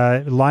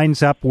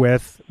lines up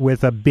with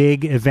a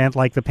big event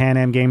like the Pan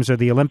Am Games or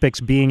the Olympics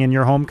being in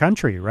your home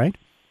country, right?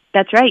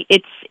 That's right.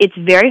 It's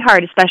very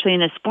hard, especially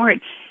in a sport,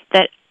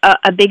 that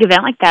a big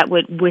event like that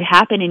would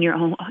happen in your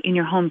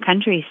home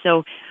country.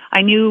 So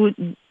I knew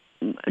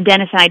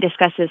Dennis and I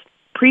discussed this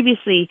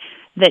previously,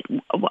 that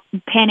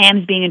Pan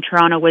Am's being in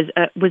Toronto was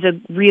a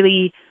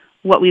really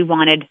what we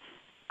wanted.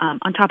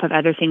 On top of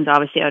other things,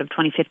 obviously, out of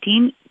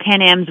 2015,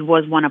 Pan Am's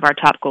was one of our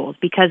top goals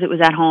because it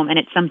was at home, and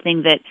it's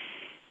something that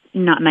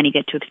not many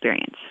get to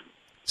experience.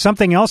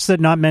 Something else that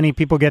not many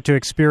people get to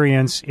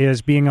experience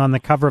is being on the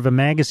cover of a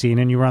magazine,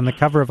 and you were on the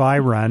cover of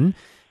iRun.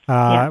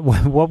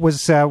 What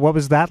was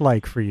that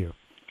like for you?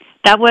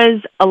 That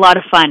was a lot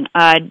of fun.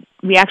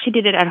 We actually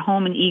did it at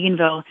home in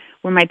Eganville,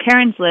 where my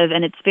parents live,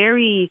 and it's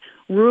very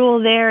rural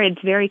there.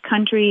 It's very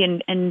country,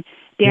 and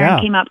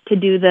Darren came up to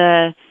do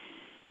the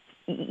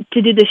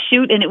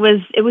shoot, and it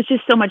was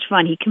just so much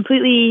fun. He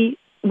completely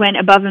went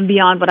above and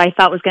beyond what I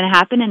thought was going to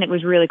happen, and it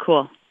was really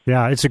cool.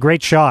 Yeah, it's a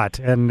great shot,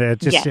 and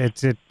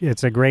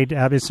it's a great.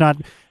 It's not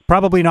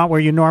probably not where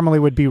you normally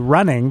would be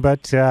running,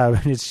 but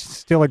it's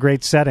still a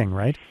great setting,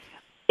 right?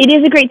 It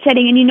is a great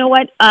setting, and you know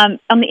what? On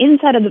the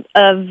inside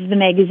of the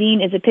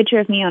magazine is a picture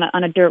of me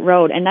on a dirt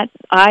road, and that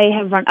I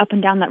have run up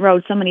and down that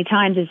road so many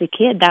times as a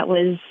kid. That's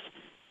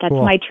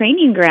cool. My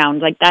training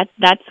ground. Like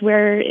that's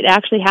where it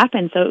actually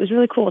happened. So it was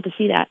really cool to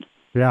see that.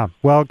 Yeah.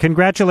 Well,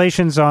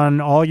 congratulations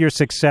on all your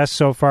success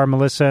so far,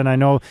 Melissa. And I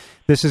know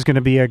this is going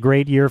to be a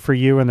great year for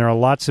you. And there are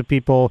lots of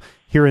people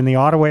here in the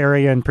Ottawa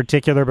area in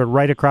particular, but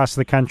right across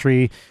the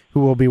country who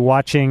will be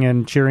watching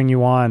and cheering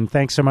you on.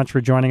 Thanks so much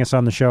for joining us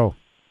on the show.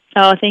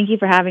 Oh, thank you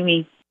for having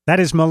me. That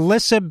is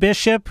Melissa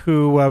Bishop,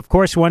 who, of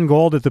course, won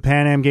gold at the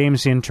Pan Am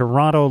Games in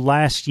Toronto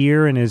last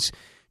year and is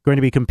going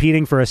to be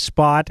competing for a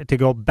spot to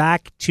go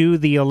back to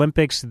the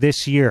Olympics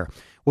this year.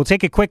 We'll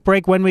take a quick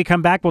break. When we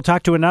come back, we'll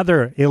talk to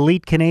another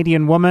elite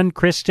Canadian woman.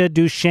 Krista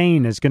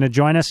Duchesne is going to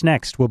join us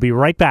next. We'll be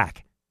right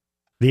back.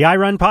 The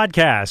iRun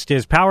podcast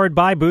is powered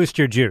by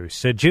Booster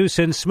Juice, a juice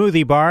and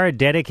smoothie bar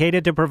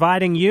dedicated to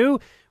providing you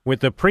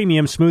with the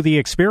premium smoothie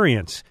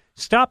experience.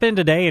 Stop in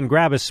today and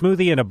grab a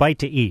smoothie and a bite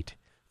to eat.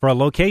 For a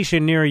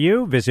location near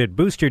you, visit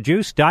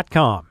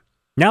boosterjuice.com.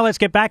 Now let's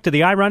get back to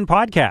the iRun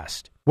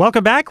podcast.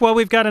 Welcome back. Well,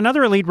 we've got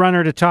another elite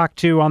runner to talk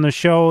to on the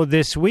show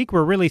this week.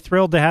 We're really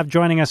thrilled to have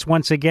joining us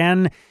once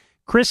again,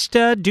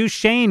 Krista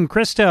Duchesne.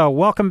 Krista,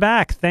 welcome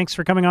back. Thanks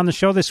for coming on the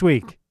show this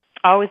week.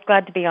 Always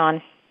glad to be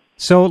on.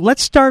 So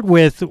let's start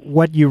with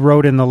what you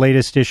wrote in the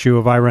latest issue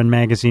of iRun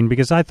magazine,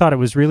 because I thought it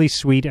was really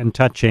sweet and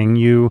touching.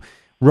 You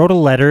wrote a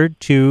letter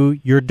to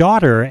your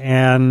daughter,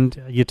 and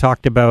you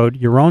talked about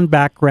your own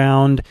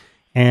background,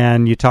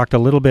 and you talked a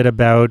little bit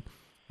about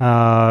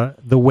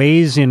the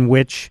ways in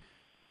which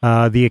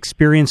the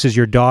experiences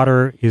your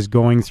daughter is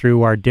going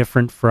through are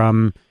different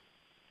from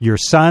your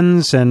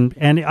son's, and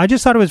I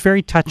just thought it was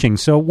very touching.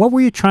 So what were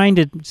you trying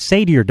to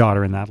say to your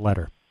daughter in that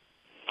letter?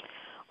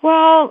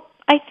 Well,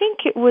 I think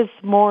it was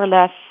more or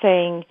less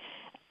saying,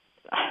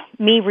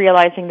 me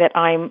realizing that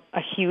I'm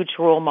a huge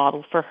role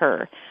model for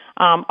her.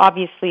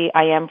 Obviously,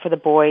 I am for the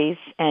boys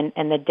and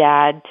their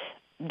dad,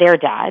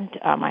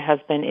 my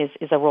husband,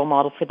 is a role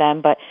model for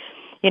them. But,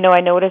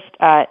 I noticed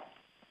at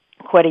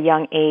quite a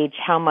young age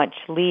how much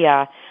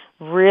Leah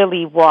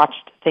really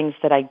watched things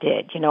that I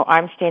did.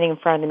 I'm standing in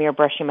front of the mirror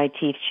brushing my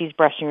teeth, she's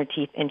brushing her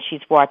teeth, and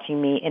she's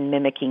watching me and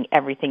mimicking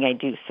everything I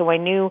do. So I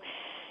knew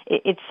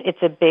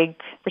it's a big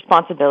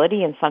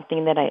responsibility and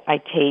something that I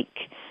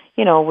take,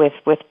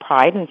 with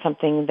pride, and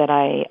something that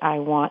I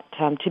want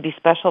to be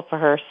special for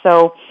her.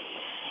 So,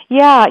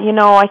 yeah,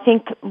 I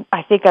think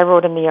I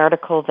wrote in the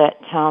article that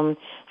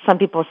some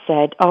people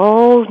said,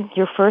 "Oh,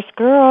 your first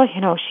girl,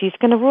 she's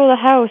going to rule the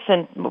house,"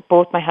 and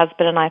both my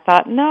husband and I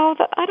thought, "No,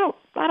 I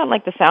don't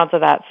like the sounds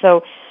of that."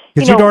 So,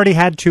 because you'd already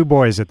had two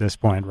boys at this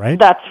point, right?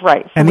 That's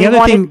right. So and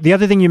the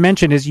other thing you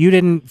mentioned is you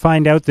didn't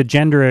find out the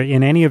gender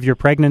in any of your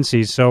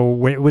pregnancies,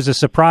 so it was a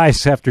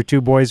surprise after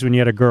two boys when you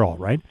had a girl,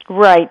 right?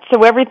 Right.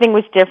 So everything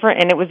was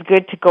different, and it was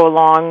good to go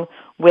along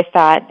with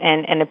that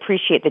and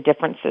appreciate the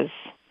differences.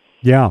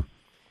 Yeah.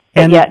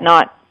 But yet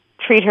not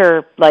treat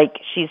her like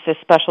she's this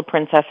special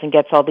princess and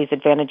gets all these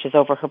advantages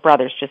over her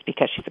brothers just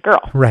because she's a girl.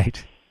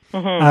 Right.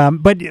 Mm-hmm.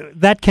 But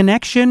that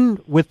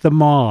connection with the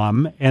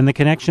mom and the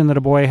connection that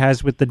a boy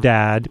has with the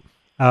dad,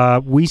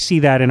 we see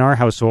that in our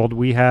household.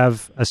 We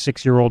have a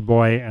 6-year-old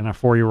boy and a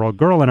 4-year-old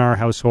girl in our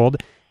household,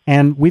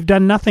 and we've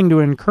done nothing to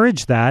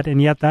encourage that,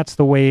 and yet that's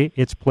the way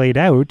it's played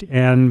out.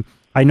 And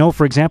I know,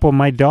 for example,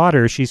 my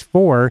daughter, she's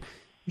 4,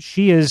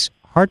 she is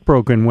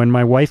heartbroken when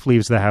my wife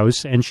leaves the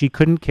house, and she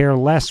couldn't care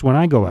less when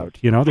I go out.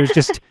 There's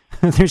just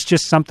there's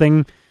just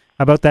something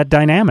about that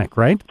dynamic,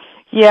 right?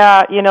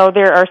 Yeah,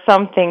 there are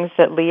some things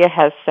that Leah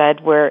has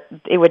said where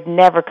it would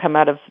never come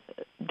out of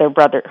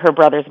her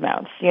brother's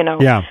mouths.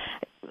 Yeah.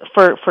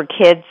 For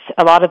kids,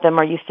 a lot of them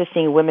are used to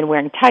seeing women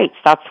wearing tights.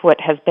 That's what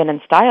has been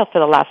in style for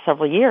the last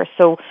several years.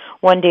 So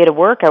one day to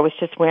work, I was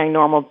just wearing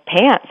normal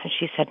pants, and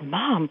she said,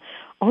 "Mom,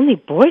 only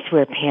boys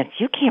wear pants.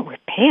 You can't wear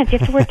pants. You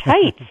have to wear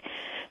tights."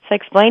 I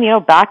explained,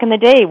 back in the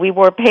day we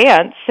wore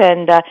pants,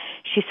 and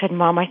she said,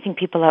 "Mom, I think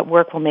people at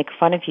work will make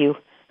fun of you."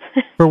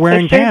 For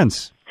wearing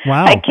pants?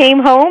 Wow. I came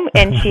home,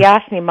 and she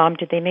asked me, "Mom,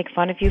 did they make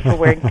fun of you for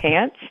wearing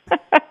pants?"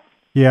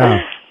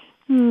 Yeah.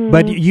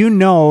 But you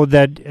know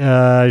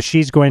that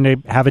she's going to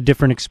have a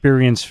different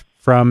experience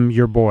from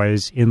your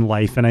boys in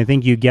life, and I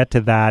think you get to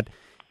that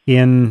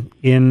in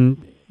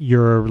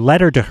your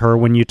letter to her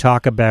when you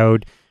talk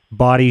about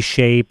body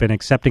shape and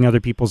accepting other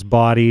people's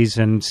bodies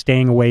and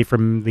staying away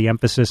from the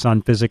emphasis on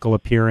physical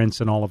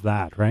appearance and all of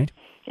that, right?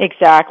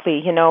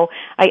 Exactly.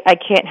 I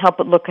can't help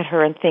but look at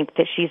her and think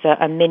that she's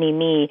a mini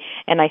me,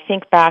 and I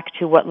think back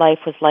to what life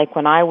was like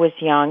when I was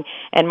young,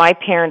 and my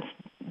parents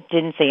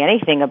didn't say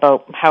anything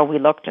about how we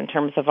looked in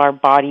terms of our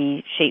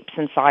body shapes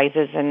and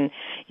sizes, and,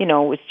 it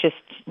was just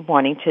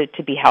wanting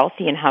to be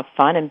healthy and have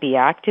fun and be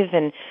active,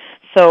 and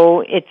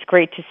so it's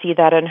great to see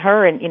that in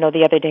her. And,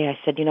 the other day I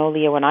said,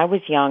 Leah, when I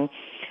was young,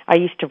 I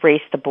used to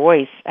race the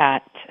boys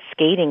at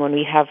skating when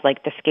we have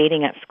like the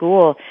skating at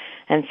school.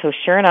 And so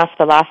sure enough,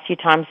 the last few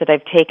times that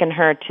I've taken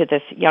her to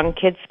this young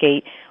kid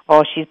skate,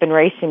 she's been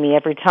racing me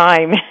every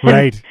time.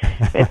 Right.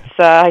 It's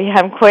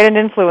I'm quite an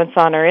influence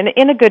on her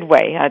in a good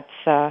way.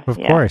 Of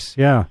course,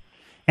 yeah.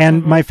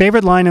 And my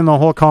favorite line in the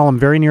whole column,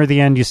 very near the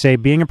end, you say,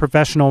 being a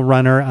professional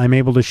runner, I'm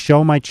able to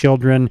show my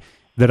children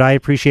that I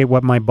appreciate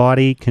what my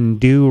body can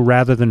do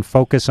rather than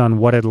focus on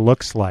what it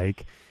looks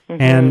like.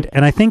 And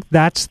I think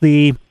that's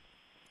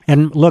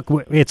and look,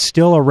 it's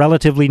still a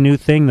relatively new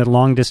thing that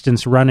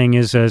long-distance running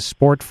is a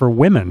sport for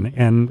women.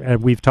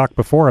 And we've talked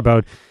before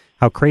about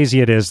how crazy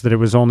it is that it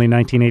was only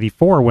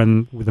 1984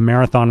 when the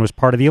marathon was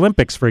part of the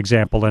Olympics, for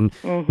example. And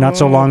not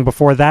so long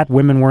before that,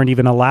 women weren't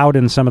even allowed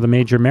in some of the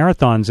major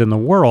marathons in the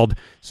world.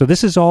 So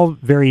this is all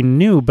very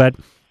new, but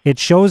it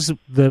shows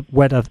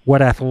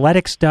what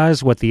athletics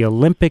does, what the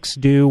Olympics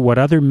do, what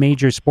other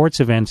major sports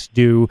events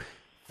do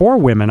for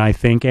women, I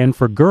think, and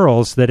for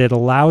girls, that it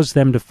allows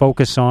them to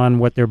focus on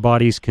what their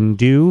bodies can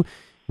do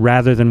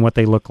rather than what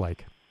they look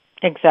like.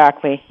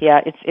 Exactly. Yeah,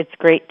 it's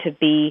great to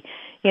be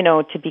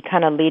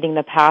kind of leading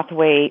the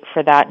pathway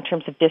for that in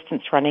terms of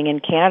distance running in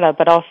Canada.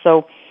 But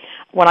also,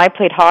 when I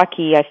played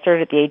hockey, I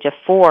started at the age of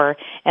 4,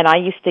 and I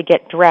used to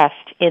get dressed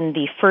in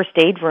the first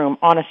aid room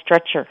on a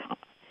stretcher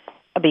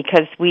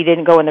because we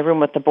didn't go in the room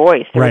with the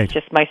boys. There was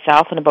just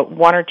myself and about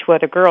 1 or 2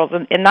 other girls.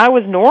 And that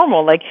was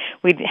normal. Like,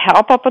 we'd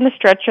help up on the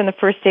stretcher in the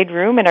first aid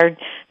room, and our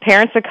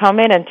parents would come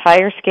in and tie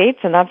our skates,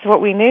 and that's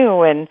what we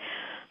knew. And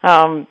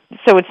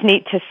so it's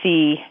neat to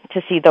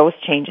see those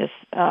changes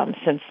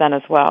since then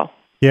as well.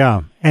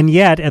 Yeah, and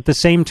yet at the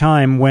same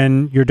time,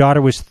 when your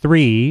daughter was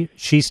 3,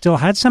 she still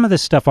had some of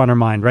this stuff on her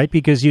mind, right?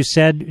 Because you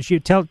said,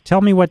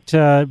 tell me what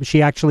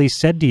she actually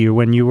said to you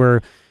when you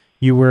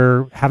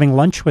were having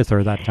lunch with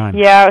her that time.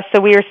 Yeah,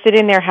 so we were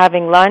sitting there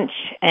having lunch,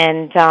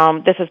 and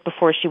this was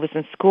before she was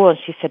in school, and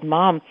she said,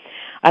 "Mom,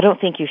 I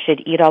don't think you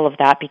should eat all of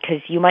that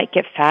because you might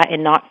get fat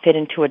and not fit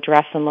into a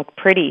dress and look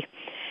pretty."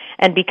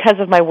 And because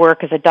of my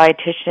work as a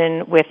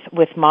dietitian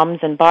with moms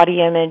and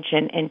body image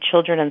and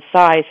children and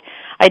size,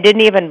 I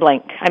didn't even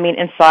blink. I mean,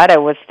 inside I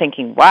was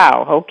thinking,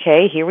 wow,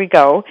 okay, here we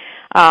go.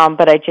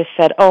 But I just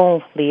said,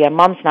 "Oh, Leah,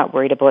 Mom's not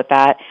worried about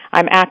that.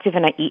 I'm active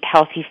and I eat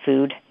healthy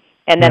food."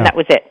 And then that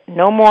was it.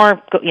 No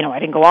more, I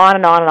didn't go on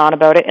and on and on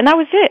about it. And that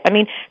was it. I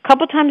mean, a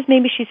couple times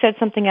maybe she said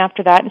something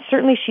after that. And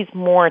certainly she's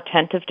more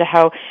attentive to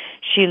how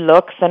she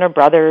looks than her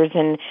brothers.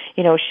 And,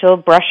 she'll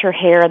brush her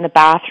hair in the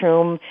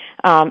bathroom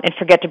and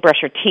forget to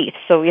brush her teeth.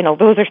 So,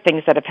 those are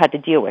things that I've had to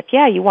deal with.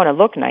 Yeah, you want to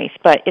look nice,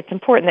 but it's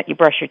important that you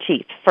brush your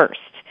teeth first.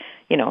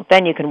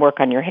 Then you can work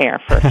on your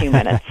hair for a few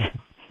minutes.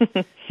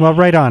 Well,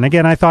 right on.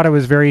 Again, I thought it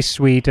was very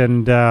sweet,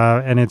 and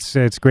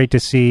it's great to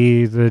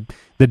see the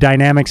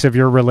dynamics of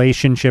your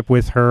relationship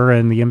with her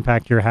and the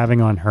impact you're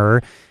having on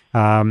her.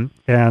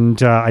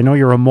 And I know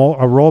you're a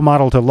role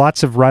model to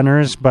lots of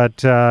runners,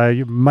 but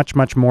much,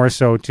 much more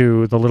so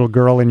to the little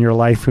girl in your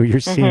life who you're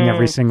seeing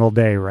every single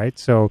day, right?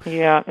 So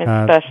yeah,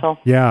 it's special.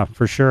 Yeah,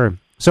 for sure.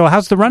 So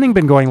how's the running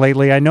been going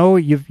lately? I know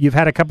you've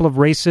had a couple of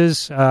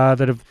races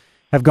that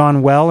have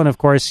gone well, and of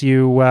course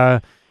you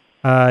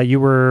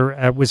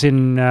was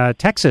in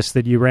Texas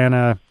that you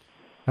ran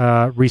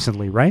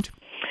recently, right?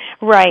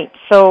 Right.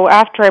 So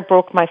after I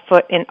broke my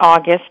foot in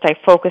August, I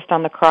focused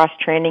on the cross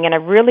training, and I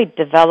really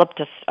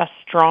developed a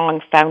strong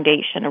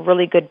foundation, a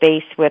really good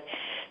base with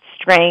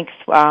strength,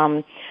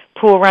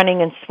 pool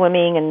running and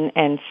swimming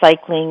and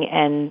cycling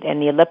and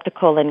the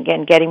elliptical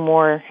and getting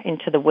more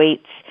into the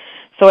weights.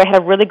 So I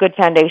had a really good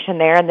foundation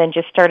there, and then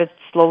just started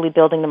slowly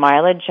building the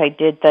mileage. I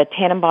did the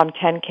Tannenbaum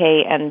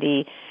 10K and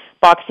the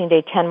Boxing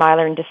Day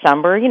 10-miler in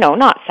December,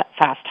 not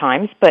fast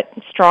times, but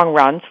strong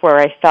runs where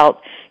I felt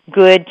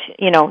good,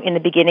 in the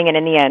beginning and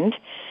in the end.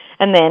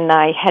 And then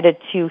I headed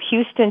to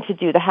Houston to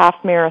do the half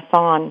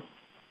marathon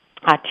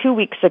 2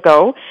 weeks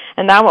ago,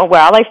 and that went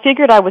well. I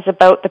figured I was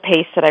about the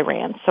pace that I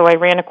ran, so I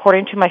ran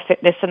according to my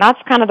fitness, and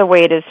that's kind of the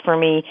way it is for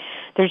me.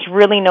 There's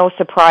really no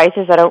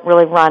surprises. I don't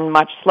really run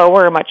much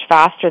slower or much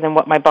faster than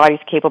what my body's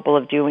capable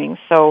of doing.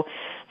 So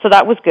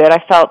that was good. I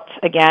felt,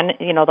 again,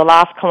 the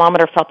last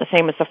kilometer felt the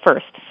same as the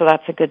first, so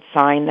that's a good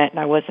sign that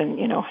I wasn't,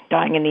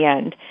 dying in the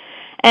end.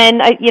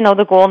 And,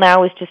 the goal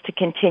now is just to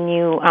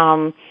continue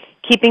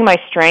keeping my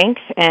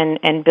strength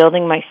and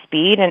building my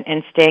speed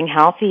and staying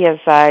healthy as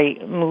I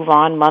move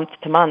on month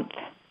to month.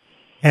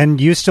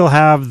 And you still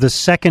have the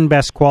second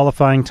best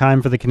qualifying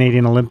time for the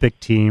Canadian Olympic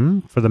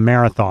team for the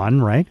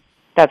marathon, right?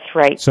 That's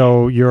right.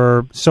 So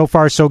you're so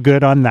far so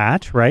good on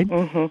that, right?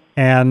 Mm-hmm.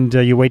 And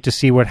you wait to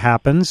see what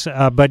happens.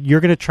 But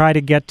you're going to try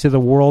to get to the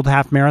World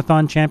Half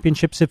Marathon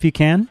Championships if you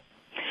can?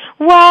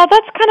 Well,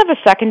 that's kind of a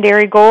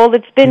secondary goal.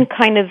 It's been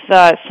kind of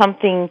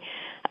something,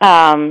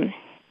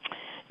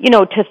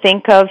 to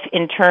think of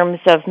in terms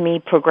of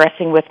me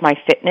progressing with my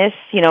fitness,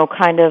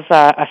 kind of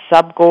a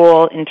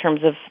sub-goal in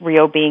terms of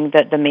Rio being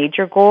the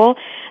major goal.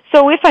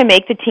 So if I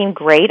make the team,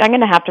 great. I'm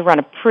going to have to run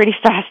a pretty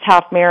fast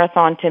half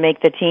marathon to make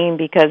the team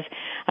because,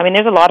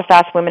 there's a lot of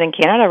fast women in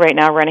Canada right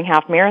now running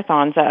half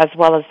marathons as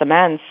well as the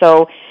men.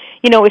 So,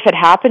 if it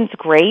happens,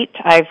 great.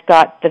 I've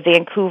got the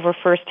Vancouver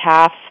first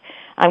half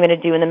I'm going to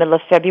do in the middle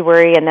of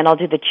February, and then I'll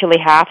do the Chile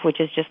half, which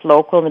is just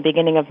local in the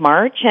beginning of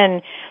March.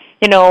 And,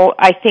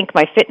 I think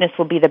my fitness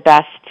will be the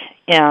best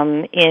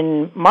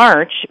in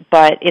March,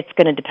 but it's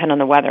going to depend on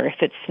the weather.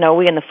 If it's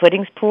snowy and the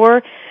footing's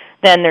poor,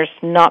 then there's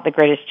not the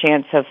greatest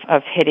chance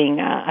of hitting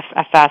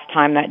a fast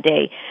time that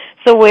day.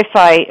 So if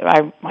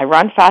I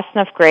run fast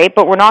enough, great,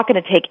 but we're not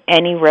going to take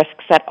any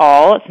risks at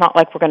all. It's not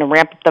like we're going to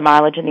ramp up the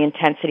mileage and the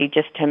intensity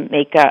just to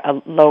make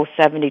a low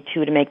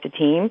 72 to make the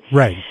team.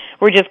 Right.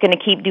 We're just going to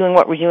keep doing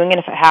what we're doing, and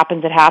if it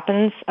happens, it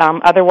happens.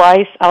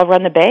 Otherwise, I'll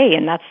run the Bay,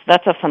 and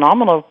that's a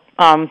phenomenal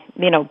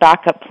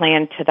backup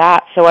plan to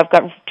that. So I've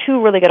got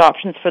two really good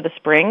options for the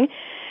spring.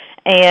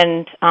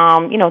 And,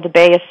 the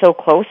Bay is so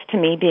close to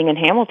me being in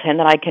Hamilton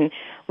that I can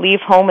leave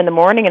home in the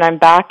morning and I'm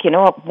back,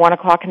 at 1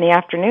 o'clock in the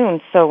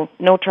afternoon. So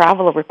no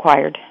travel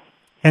required.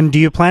 And do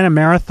you plan a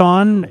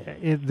marathon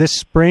this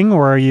spring,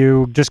 or are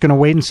you just going to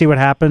wait and see what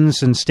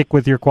happens and stick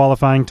with your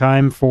qualifying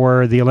time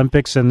for the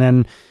Olympics? And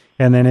then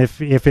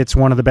if it's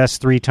one of the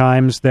best 3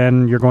 times,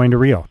 then you're going to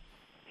Rio?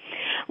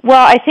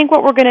 Well, I think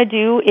what we're going to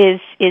do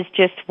is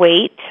just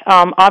wait.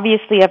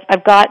 Obviously,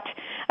 I've got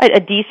a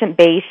decent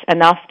base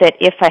enough that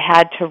if I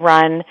had to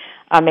run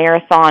a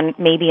marathon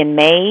maybe in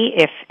May,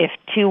 if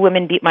 2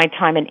 women beat my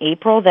time in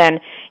April, then,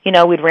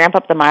 we'd ramp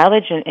up the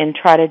mileage and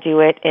try to do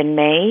it in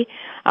May.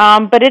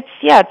 But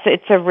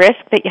it's a risk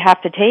that you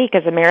have to take.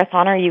 As a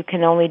marathoner, you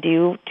can only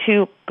do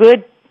 2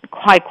 good,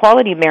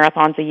 high-quality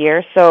marathons a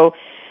year. So,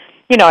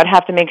 I'd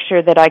have to make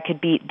sure that I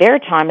could beat their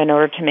time in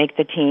order to make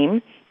the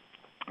team.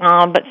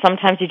 But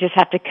sometimes you just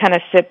have to kind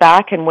of sit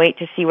back and wait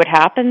to see what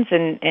happens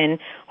and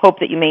hope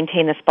that you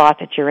maintain the spot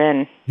that you're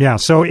in. Yeah,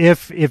 so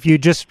if you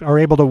just are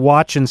able to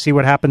watch and see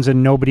what happens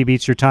and nobody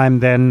beats your time,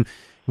 then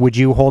would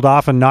you hold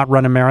off and not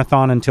run a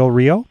marathon until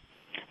Rio?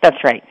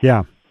 That's right.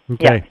 Yeah,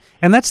 okay. Yeah.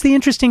 And that's the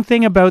interesting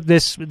thing about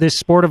this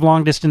sport of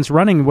long-distance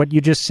running, what you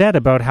just said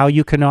about how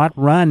you cannot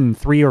run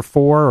 3 or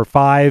 4 or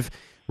 5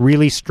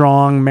 really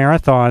strong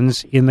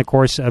marathons in the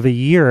course of a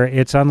year.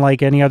 It's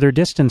unlike any other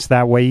distance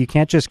that way. You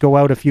can't just go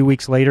out a few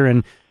weeks later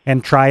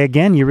and try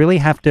again. You really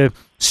have to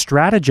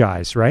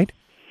strategize, right?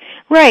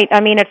 Right.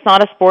 I mean, it's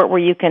not a sport where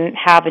you can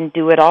have and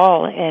do it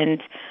all.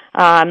 And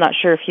I'm not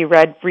sure if you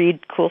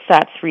read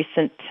Coolsat's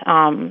recent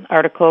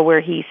article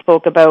where he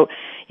spoke about,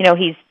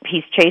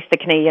 he's chased the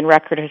Canadian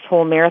record his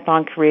whole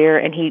marathon career,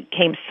 and he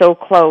came so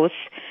close.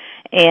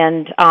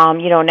 And,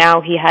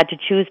 now he had to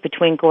choose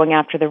between going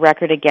after the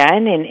record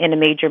again in a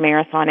major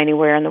marathon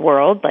anywhere in the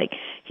world, like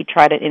he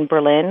tried it in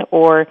Berlin,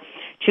 or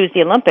choose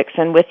the Olympics.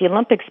 And with the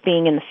Olympics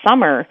being in the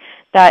summer,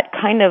 that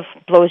kind of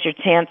blows your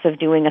chance of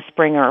doing a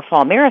spring or a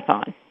fall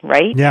marathon,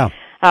 right? Yeah.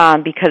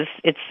 Because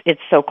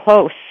it's so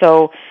close.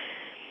 So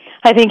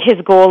I think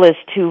his goal is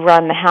to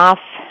run the half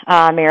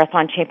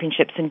marathon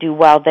championships and do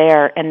well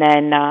there, and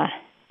then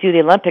do the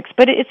Olympics.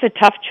 But it's a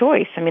tough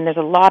choice. I mean, there's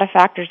a lot of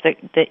factors that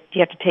you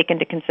have to take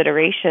into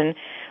consideration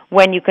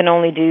when you can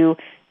only do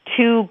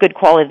 2 good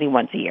quality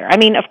ones a year. I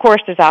mean, of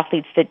course, there's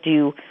athletes that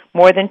do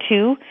more than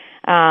 2,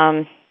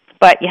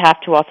 but you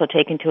have to also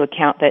take into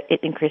account that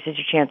it increases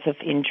your chance of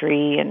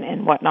injury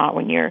and whatnot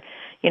when you're,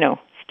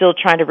 still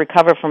trying to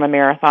recover from a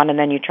marathon, and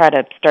then you try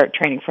to start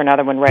training for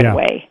another one right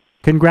away.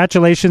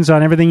 Congratulations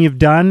on everything you've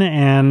done,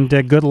 and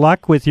good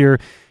luck with your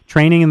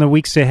training in the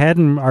weeks ahead,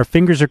 and our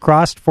fingers are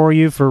crossed for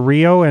you for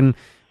Rio, and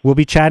we'll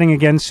be chatting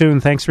again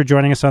soon. Thanks for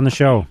joining us on the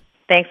show.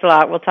 Thanks a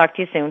lot. We'll talk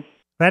to you soon.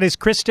 That is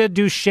Krista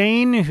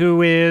Duchesne,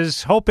 who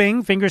is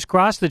hoping, fingers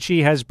crossed, that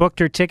she has booked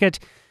her ticket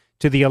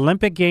to the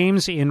Olympic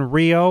Games in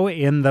Rio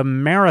in the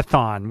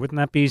marathon. Wouldn't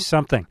that be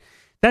something?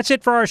 That's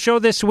it for our show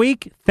this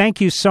week. Thank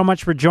you so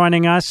much for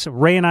joining us.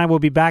 Ray and I will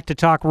be back to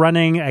talk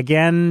running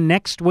again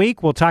next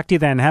week. We'll talk to you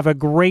then. Have a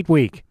great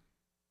week.